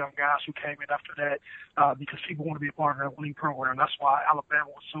all the young guys who came in after that, because people want to be a part of that winning program. That's why Alabama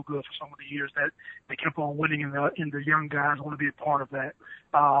was so good for so many years, that they kept on winning, and the young guys want to be a part of that.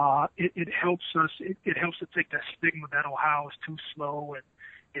 It helps us. It helps to take that stigma that Ohio is too slow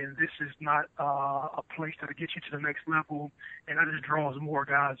and this is not a place that'll get you to the next level, and that just draws more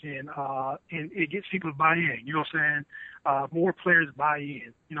guys in, and it gets people to buy in. You know what I'm saying? More players buy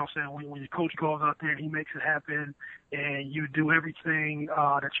in. You know what I'm saying? When your coach goes out there and he makes it happen, and you do everything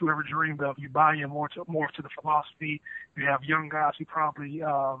that you ever dreamed of, you buy in more to the philosophy. You have young guys who probably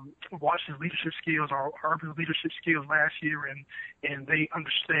watched his leadership skills or heard his leadership skills last year, and they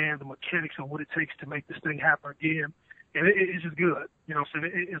understand the mechanics of what it takes to make this thing happen again. And it's just good. You know what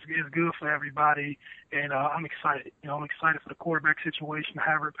I'm saying? It's good for everybody, and I'm excited. You know, I'm excited for the quarterback situation,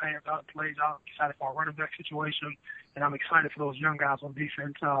 however it pans out and plays out. I'm excited for our running back situation, and I'm excited for those young guys on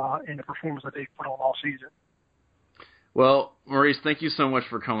defense and the performance that they've put on all season. Well, Maurice, thank you so much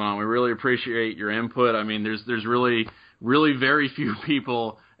for coming on. We really appreciate your input. I mean, there's really very few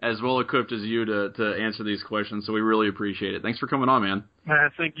people as well equipped as you to answer these questions, so we really appreciate it. Thanks for coming on, man. Man,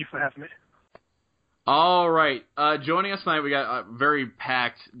 thank you for having me. All right. Joining us tonight, we got a very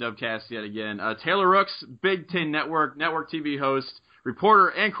packed Dubcast yet again. Taylor Rooks, Big Ten Network TV host, reporter,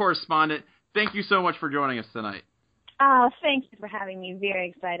 and correspondent. Thank you so much for joining us tonight. Thank you for having me. Very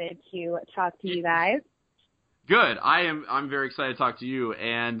excited to talk to you guys. Good. I'm very excited to talk to you,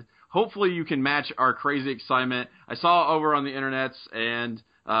 and hopefully you can match our crazy excitement. I saw over on the internets and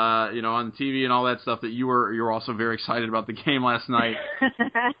on the TV and all that stuff that you were also very excited about the game last night.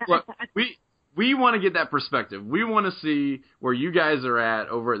 Look, we want to get that perspective. We want to see where you guys are at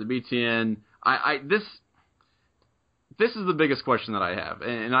over at the BTN. This is the biggest question that I have,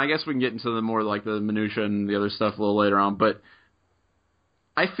 and I guess we can get into the more like the minutia and the other stuff a little later on. But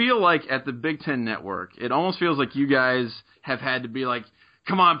I feel like at the Big Ten Network, it almost feels like you guys have had to be like,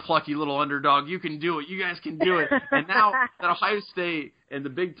 "Come on, plucky little underdog, you can do it. You guys can do it." And now that Ohio State and the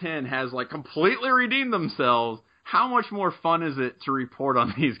Big Ten has like completely redeemed themselves, how much more fun is it to report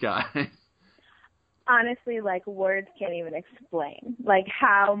on these guys? Honestly, like, words can't even explain, like,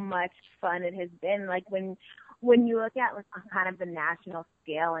 how much fun it has been. Like, when you look at, like, kind of the national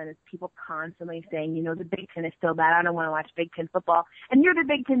scale and it's people constantly saying, the Big Ten is so bad, I don't want to watch Big Ten football. And you're the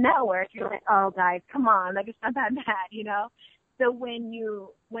Big Ten Network. You're like, oh, guys, come on. Like, it's not that bad, So when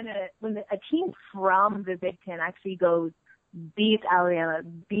a team from the Big Ten actually goes, beats Alabama,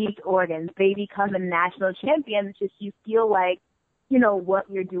 beats Oregon, they become the national champions, just you feel like, what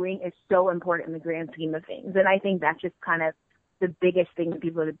you're doing is so important in the grand scheme of things. And I think that's just kind of the biggest thing that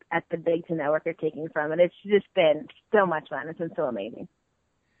people at the Big Ten Network are taking from it. It's just been so much fun. It's been so amazing.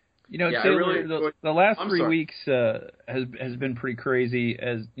 Taylor, the last 3 weeks has been pretty crazy,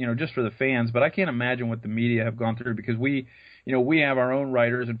 as just for the fans. But I can't imagine what the media have gone through, because we have our own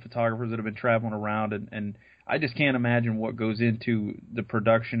writers and photographers that have been traveling around, and I just can't imagine what goes into the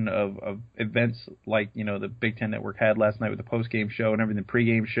production of events like the Big Ten Network had last night with the post-game show and everything,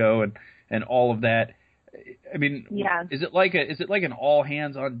 pregame show and all of that. I mean, yeah. Is it like an all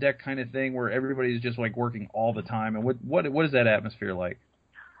hands on deck kind of thing where everybody's just like working all the time? And what is that atmosphere like?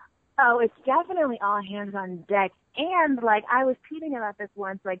 Oh, it's definitely all hands on deck. And like, I was tweeting about this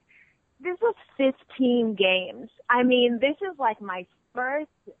once, like, this was 15 games. I mean, this is like my first,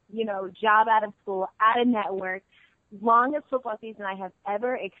 job out of school, at a network, longest football season I have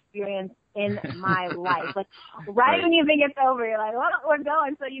ever experienced in my life. Like, right when you think it's over, you're like, well, we're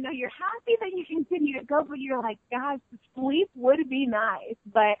going. So, you're happy that you continue to go, but you're like, gosh, sleep would be nice.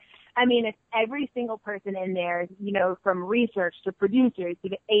 But, I mean, it's every single person in there, from research to producers to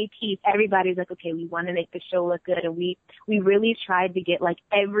the APs, everybody's like, okay, we want to make the show look good. And we really tried to get, like,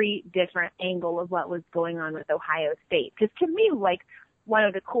 every different angle of what was going on with Ohio State. Because to me, like, one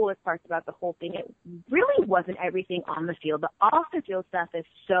of the coolest parts about the whole thing, it really wasn't everything on the field. The off-the-field stuff is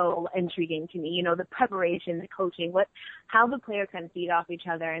so intriguing to me. The preparation, the coaching, how the players kind of feed off each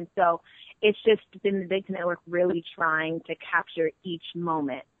other. And so it's just been the Big Ten Network really trying to capture each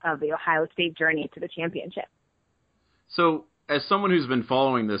moment of the Ohio State journey to the championship. So as someone who's been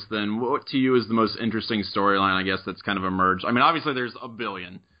following this, then, what to you is the most interesting storyline, I guess, that's kind of emerged? I mean, obviously there's a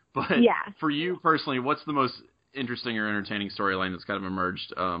billion, but yeah. For you personally, what's the most interesting or entertaining storyline that's kind of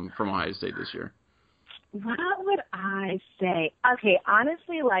emerged from Ohio State this year? What would I say? Okay,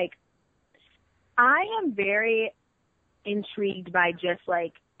 honestly, like, I am very intrigued by just,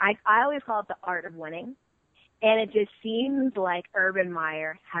 like, I always call it the art of winning. And it just seems like Urban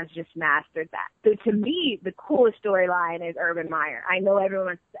Meyer has just mastered that. So to me, the coolest storyline is Urban Meyer. I know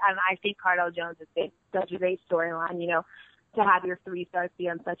everyone's, and I think Cardell Jones is such a great storyline, you know, to have your 3 stars be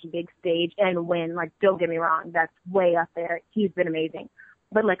on such a big stage and win. Like, don't get me wrong, that's way up there. He's been amazing.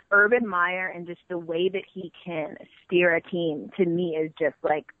 But like Urban Meyer and just the way that he can steer a team, to me, is just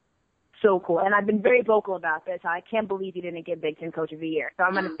like so cool. And I've been very vocal about this. I can't believe he didn't get Big Ten Coach of the Year. So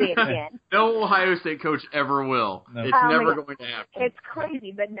I'm going to say it again. No Ohio State coach ever will. No. It's never going to happen. It's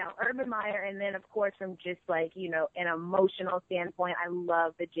crazy, but no, Urban Meyer. And then, of course, from just like, you know, an emotional standpoint, I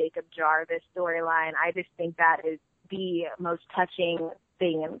love the Jacob Jarvis storyline. I just think that is the most touching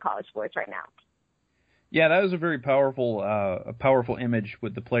thing in college sports right now. Yeah, that was a very powerful image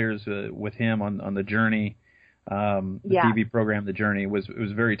with the players with him on the journey. The TV program, The Journey, was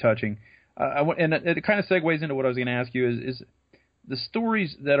very touching. And it kind of segues into what I was going to ask you is the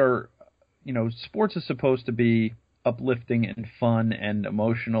stories that are, you know, sports is supposed to be uplifting and fun and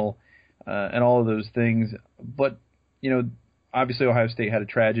emotional and all of those things. But, you know, obviously Ohio State had a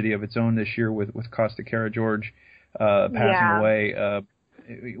tragedy of its own this year with Costa Karageorge passing away.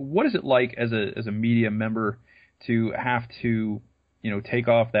 What is it like as a media member to have to, you know, take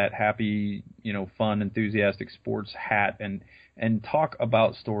off that happy, you know, fun, enthusiastic sports hat and talk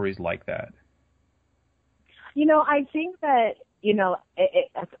about stories like that? You know, I think that, you know,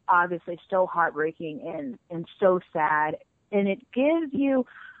 it's obviously so heartbreaking and so sad, and it gives you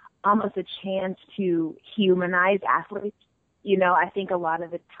almost a chance to humanize athletes. You know, I think a lot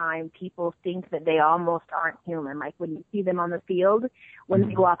of the time people think that they almost aren't human. Like when you see them on the field, when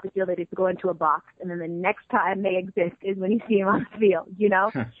they go off the field, they just go into a box, and then the next time they exist is when you see them on the field, you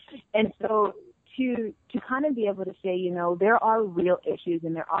know? And so to kind of be able to say, you know, there are real issues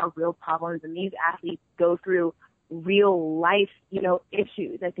and there are real problems, and these athletes go through real life, you know,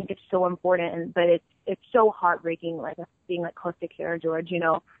 issues. I think it's so important, but it's so heartbreaking, like being like Costa Karageorge, you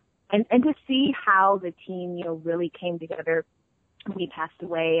know, and to see how the team, you know, really came together when he passed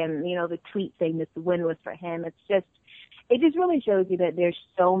away, and, you know, the tweet saying this win was for him. It just really shows you that there's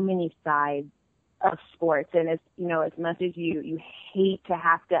so many sides of sports, and as, you know, as much as you hate to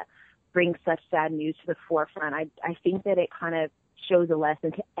have to bring such sad news to the forefront, I think that it kind of shows a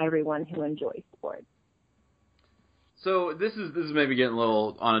lesson to everyone who enjoys sports. So this is maybe getting a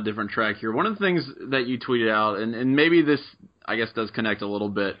little on a different track here. One of the things that you tweeted out, and maybe this, I guess, does connect a little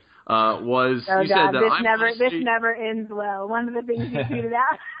bit, was you said that this never ends well. One of the things you tweeted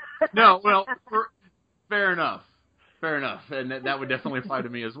out. No, well, fair enough, and that would definitely apply to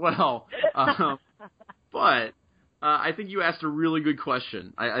me as well. But I think you asked a really good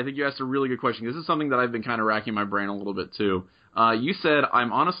question. I think you asked a really good question. This is something that I've been kind of racking my brain a little bit too. You said,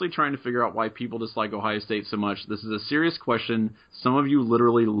 I'm honestly trying to figure out why people dislike Ohio State so much. This is a serious question. Some of you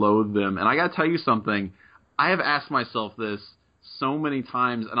literally loathe them. And I got to tell you something. I have asked myself this so many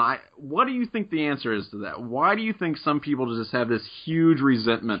times, and what do you think the answer is to that? Why do you think some people just have this huge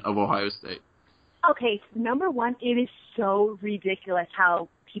resentment of Ohio State? Okay, number one, it is so ridiculous how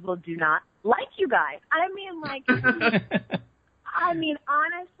people do not like you guys. I mean, like,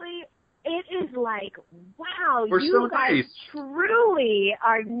 honestly, it is like, wow, we're you so guys nice. Truly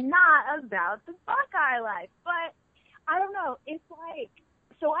are not about the Buckeye life. But I don't know. It's like,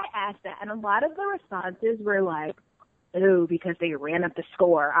 so I asked that, and a lot of the responses were like, oh, because they ran up the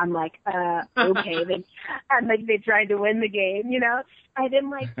score. I'm like, okay. And like they tried to win the game, you know? And then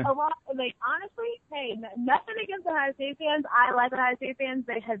like a lot, like honestly, hey, nothing against Ohio State fans. I like Ohio State fans.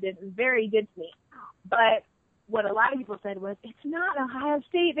 They have been very good to me. But what a lot of people said was, it's not Ohio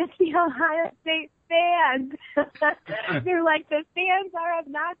State, it's the Ohio State fans. They're like, the fans are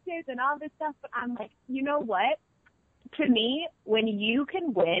obnoxious and all this stuff. But I'm like, you know what? To me, when you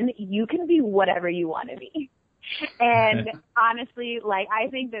can win, you can be whatever you want to be. And honestly, like, I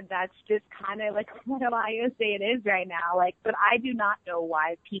think that that's just kind of like what Ohio State is right now. Like, but I do not know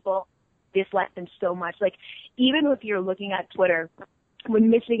why people dislike them so much. Like, even if you're looking at Twitter,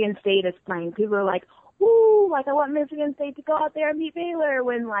 when Michigan State is playing, people are like, ooh, like, I want Michigan State to go out there and beat Baylor.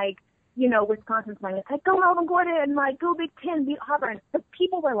 When, like, you know, Wisconsin's playing, it's like, go Melvin Gordon and, like, go Big Ten, beat Auburn. But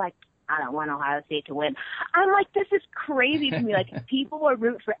people were like, I don't want Ohio State to win. I'm like, this is crazy to me. Like, people will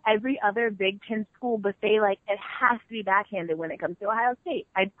root for every other Big Ten school, but they, like, it has to be backhanded when it comes to Ohio State.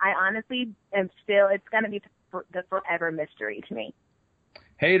 I honestly am still, it's going to be the forever mystery to me.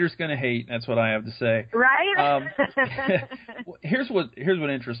 Haters gonna hate. That's what I have to say. Right? Here's what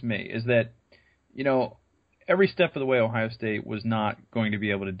interests me is that, you know, every step of the way Ohio State was not going to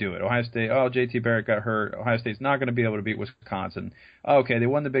be able to do it. Ohio State, J.T. Barrett got hurt. Ohio State's not going to be able to beat Wisconsin. Okay, they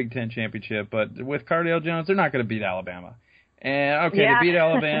won the Big Ten championship, but with Cardell Jones, they're not going to beat Alabama. And, okay, they beat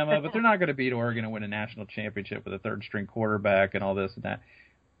Alabama, but they're not going to beat Oregon and win a national championship with a third-string quarterback and all this and that.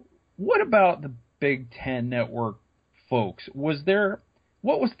 What about the Big Ten Network folks?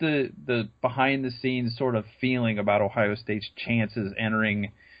 What was the behind-the-scenes sort of feeling about Ohio State's chances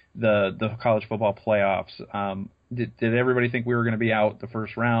entering the college football playoffs? Did everybody think we were going to be out the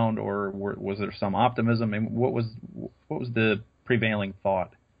first round, or was there some optimism? And what was the prevailing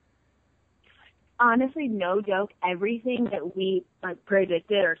thought? Honestly, no joke, everything that we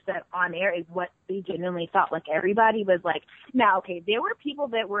predicted or said on air is what we genuinely thought. Like, everybody was like, now, okay, there were people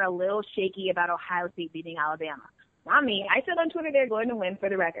that were a little shaky about Ohio State beating Alabama. Not me. I said on Twitter they're going to win, for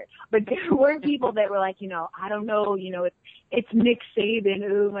the record. But there were people that were like, I don't know, it's Nick Saban,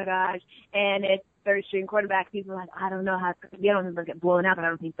 oh my gosh, and it's third string quarterback. People are like, I don't know how they don't even get blown out, but I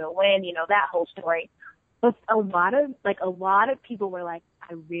don't think they'll win, that whole story. But a lot of people were like,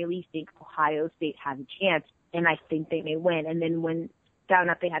 I really think Ohio State has a chance, and I think they may win. And then when found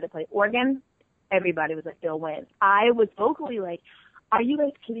out they had to play Oregon, everybody was like, they'll win. I was vocally like, are you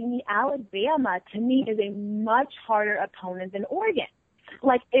guys kidding me? Alabama, to me, is a much harder opponent than Oregon.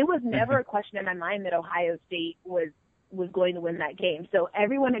 Like, it was never a question in my mind that Ohio State was going to win that game. So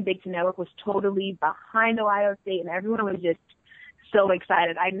everyone at Big Ten Network was totally behind Ohio State, and everyone was just so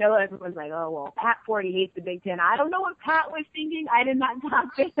excited. I know everyone's like, oh, well, Pat Forty hates the Big Ten. I don't know what Pat was thinking. I did not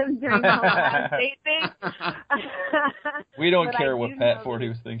talk to him during the Ohio State thing. We don't care what Pat Forty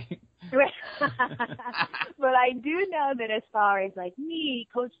was thinking. But I do know that as far as, like, me,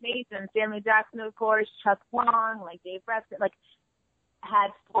 Coach Mason, Stanley Jackson, of course, Chuck Long, like Dave Prescott, like,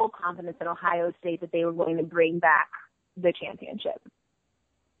 had full confidence in Ohio State that they were going to bring back the championship.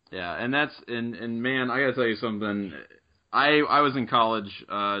 Yeah, and man, I got to tell you something. I was in college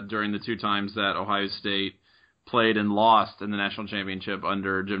during the two times that Ohio State played and lost in the national championship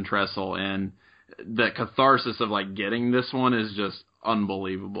under Jim Tressel, and the catharsis of, like, getting this one is just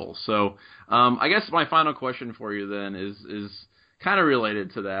unbelievable. So I guess my final question for you then is kind of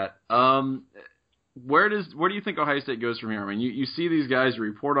related to that. Where do you think Ohio State goes from here? I mean, you see these guys, you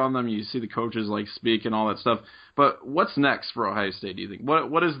report on them, you see the coaches, like, speak and all that stuff, but what's next for Ohio State, do you think?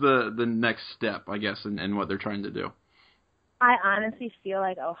 What is the next step, I guess, in what they're trying to do? I honestly feel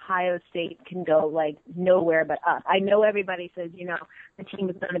like Ohio State can go, like, nowhere but up. I know everybody says, the team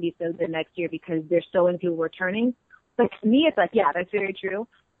is going to be so good next year because there's so many people returning. But to me, it's like, yeah, that's very true.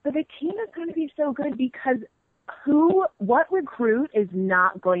 But the team is going to be so good because what recruit is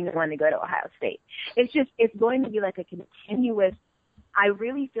not going to want to go to Ohio State? It's going to be like a continuous, I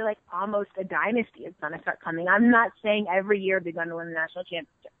really feel like almost a dynasty is going to start coming. I'm not saying every year they're going to win the national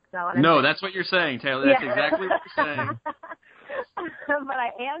championship. No, that's what you're saying, Taylor. That's exactly what you're saying. But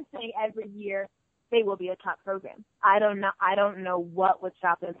I am saying every year they will be a top program. I don't know what would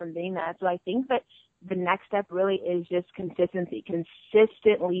stop them from being that. So I think that the next step really is just consistency,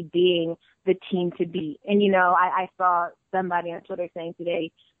 consistently being the team to beat. And, I saw somebody on Twitter saying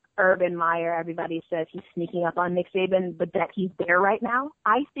today, Urban Meyer, everybody says he's sneaking up on Nick Saban, but that he's there right now.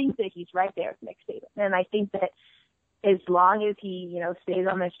 I think that he's right there with Nick Saban. And I think that as long as he, stays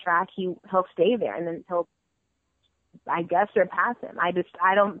on this track, he'll stay there, and then he'll, I guess, surpass him. I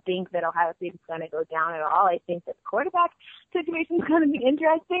don't think that Ohio State is going to go down at all. I think that the quarterback situation is going to be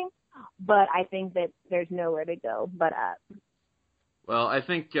interesting, but I think that there's nowhere to go but up. Well, I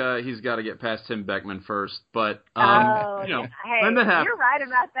think he's got to get past Tim Beckman first, but hey, when that happens, you're right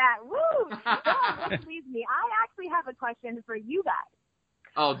about that. Woo! Don't leave me. I actually have a question for you guys.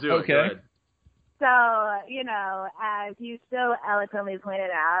 I'll do it. Okay. Good. So, as you so eloquently pointed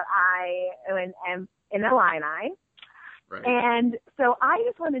out, I am in Illini. Right. And so I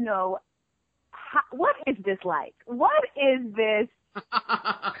just want to know, what is this like? What is this?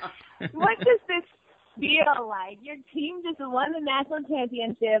 What does this feel like? Your team just won the national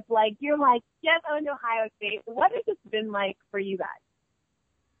championship. Like, you're like, yes, I'm into Ohio State. What has this been like for you guys?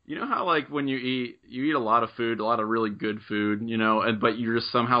 You know how, like, when you eat a lot of food, a lot of really good food, but you're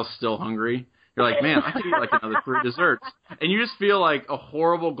just somehow still hungry? You're like, man, I could eat like another 3 desserts. And you just feel like a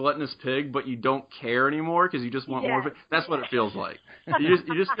horrible gluttonous pig, but you don't care anymore because you just want more food. That's what it feels like. You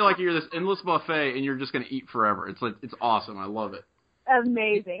just feel like you're this endless buffet and you're just going to eat forever. It's awesome. I love it.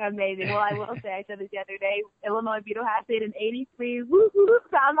 Amazing. Well, I will say, I said this the other day, Illinois beat Ohio State in 83. Woo-hoo,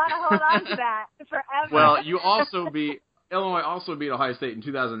 so I'm going to hold on to that forever. Well, Illinois also beat Ohio State in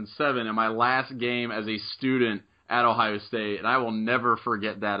 2007 in my last game as a student at Ohio State, and I will never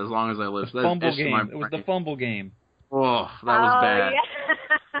forget that as long as I live. So fumble game. It was the fumble game. Oh, that was bad.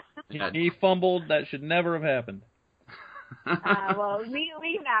 Yeah. He fumbled. That should never have happened. Well, we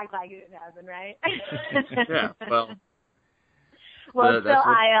can act like it didn't happen, right? Yeah, well. Well, still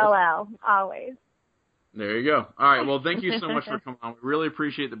ILL, always. There you go. All right. Well, thank you so much for coming on. We really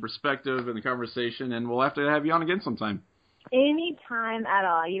appreciate the perspective and the conversation, and we'll have to have you on again sometime. Anytime at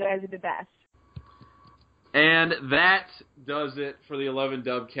all. You guys are the best. And that does it for the 11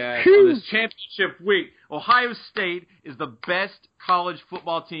 Dubcast on this championship week. Ohio State is the best college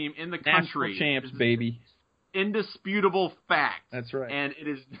football team in the country. National champs, baby. Indisputable fact. That's right. And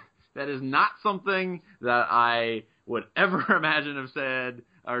that is not something that I would ever imagine have said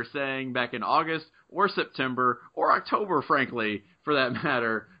or saying back in August or September or October, frankly, for that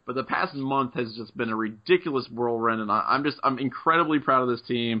matter. But the past month has just been a ridiculous whirlwind, and I'm incredibly proud of this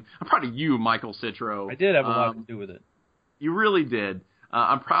team. I'm proud of you, Michael Citro. I did have a lot to do with it. You really did.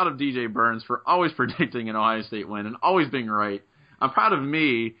 I'm proud of DJ Burns for always predicting an Ohio State win and always being right. I'm proud of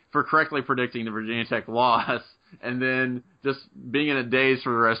me for correctly predicting the Virginia Tech loss and then just being in a daze for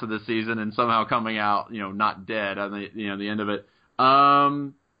the rest of the season and somehow coming out, not dead on the end of it.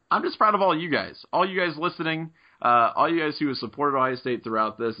 I'm just proud of all you guys listening, all you guys who have supported Ohio State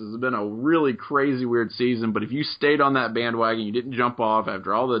throughout this. This has been a really crazy, weird season, but if you stayed on that bandwagon, you didn't jump off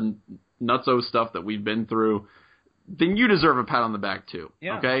after all the nutso stuff that we've been through, then you deserve a pat on the back too.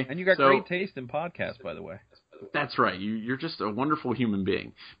 Yeah, okay? And you got great taste in podcasts, by the way. That's right. You're just a wonderful human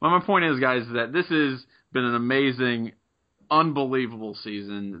being. But my point is, guys, that this has been an amazing, unbelievable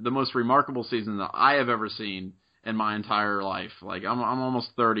season, the most remarkable season that I have ever seen in my entire life. Like, I'm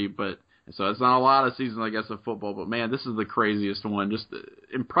almost 30, but so it's not a lot of seasons, I guess, of football. But, man, this is the craziest one. Just the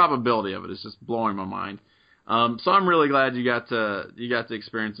improbability of it is just blowing my mind. So I'm really glad you got to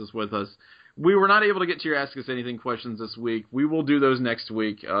experience this with us. We were not able to get to your Ask Us Anything questions this week. We will do those next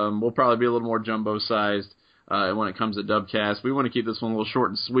week. We'll probably be a little more jumbo-sized when it comes to Dubcast. We want to keep this one a little short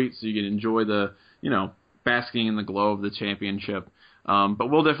and sweet so you can enjoy the, basking in the glow of the championship. But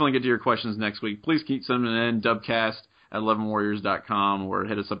we'll definitely get to your questions next week. Please keep sending them in, dubcast@11warriors.com, or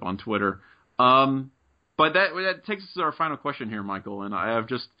hit us up on Twitter. But that takes us to our final question here, Michael, and I have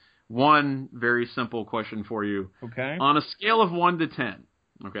just one very simple question for you. Okay. On a scale of 1 to 10,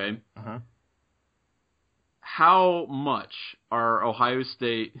 okay? Uh-huh. How much are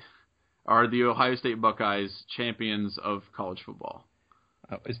the Ohio State Buckeyes champions of college football?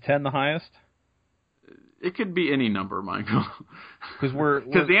 Is 10 the highest? It could be any number, Michael.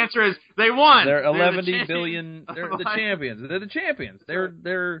 Because the answer is they won. They're 11 billion. They're the champions. They're the champions.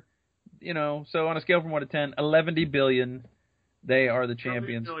 They're so on a scale from 1 to 10, 11 billion. They are the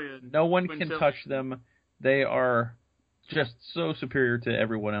champions. No one can touch them. They are just so superior to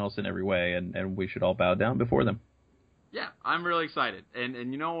everyone else in every way, and we should all bow down before them. Yeah, I'm really excited. And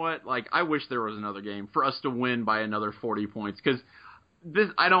you know what? Like, I wish there was another game for us to win by another 40 points, because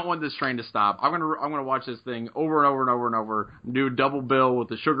I don't want this train to stop. I'm gonna watch this thing over and over and over and over. Do a double bill with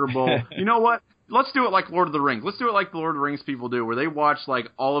the Sugar Bowl. You know what? Let's do it like Lord of the Rings. Let's do it like the Lord of the Rings people do, where they watch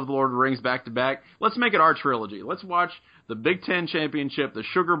like all of the Lord of the Rings back to back. Let's make it our trilogy. Let's watch the Big Ten championship, the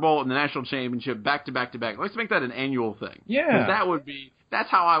Sugar Bowl, and the national championship back to back to back. Let's make that an annual thing. Yeah, that's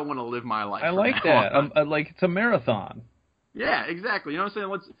how I want to live my life. I like that. Like it's a marathon. Yeah, exactly. You know what I'm saying?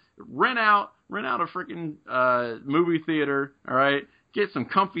 Let's rent out a freaking movie theater. All right. Get some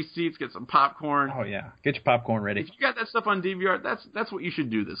comfy seats, get some popcorn. Oh, yeah. Get your popcorn ready. If you got that stuff on DVR, that's what you should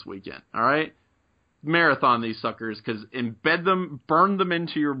do this weekend, all right? Marathon these suckers, because embed them, burn them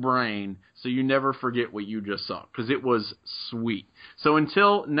into your brain so you never forget what you just saw, because it was sweet. So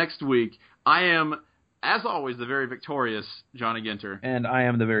until next week, I am, as always, the very victorious Johnny Ginter. And I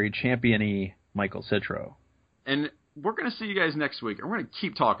am the very champion-y Michael Citro. And we're going to see you guys next week, and we're going to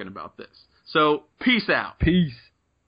keep talking about this. So, peace out. Peace.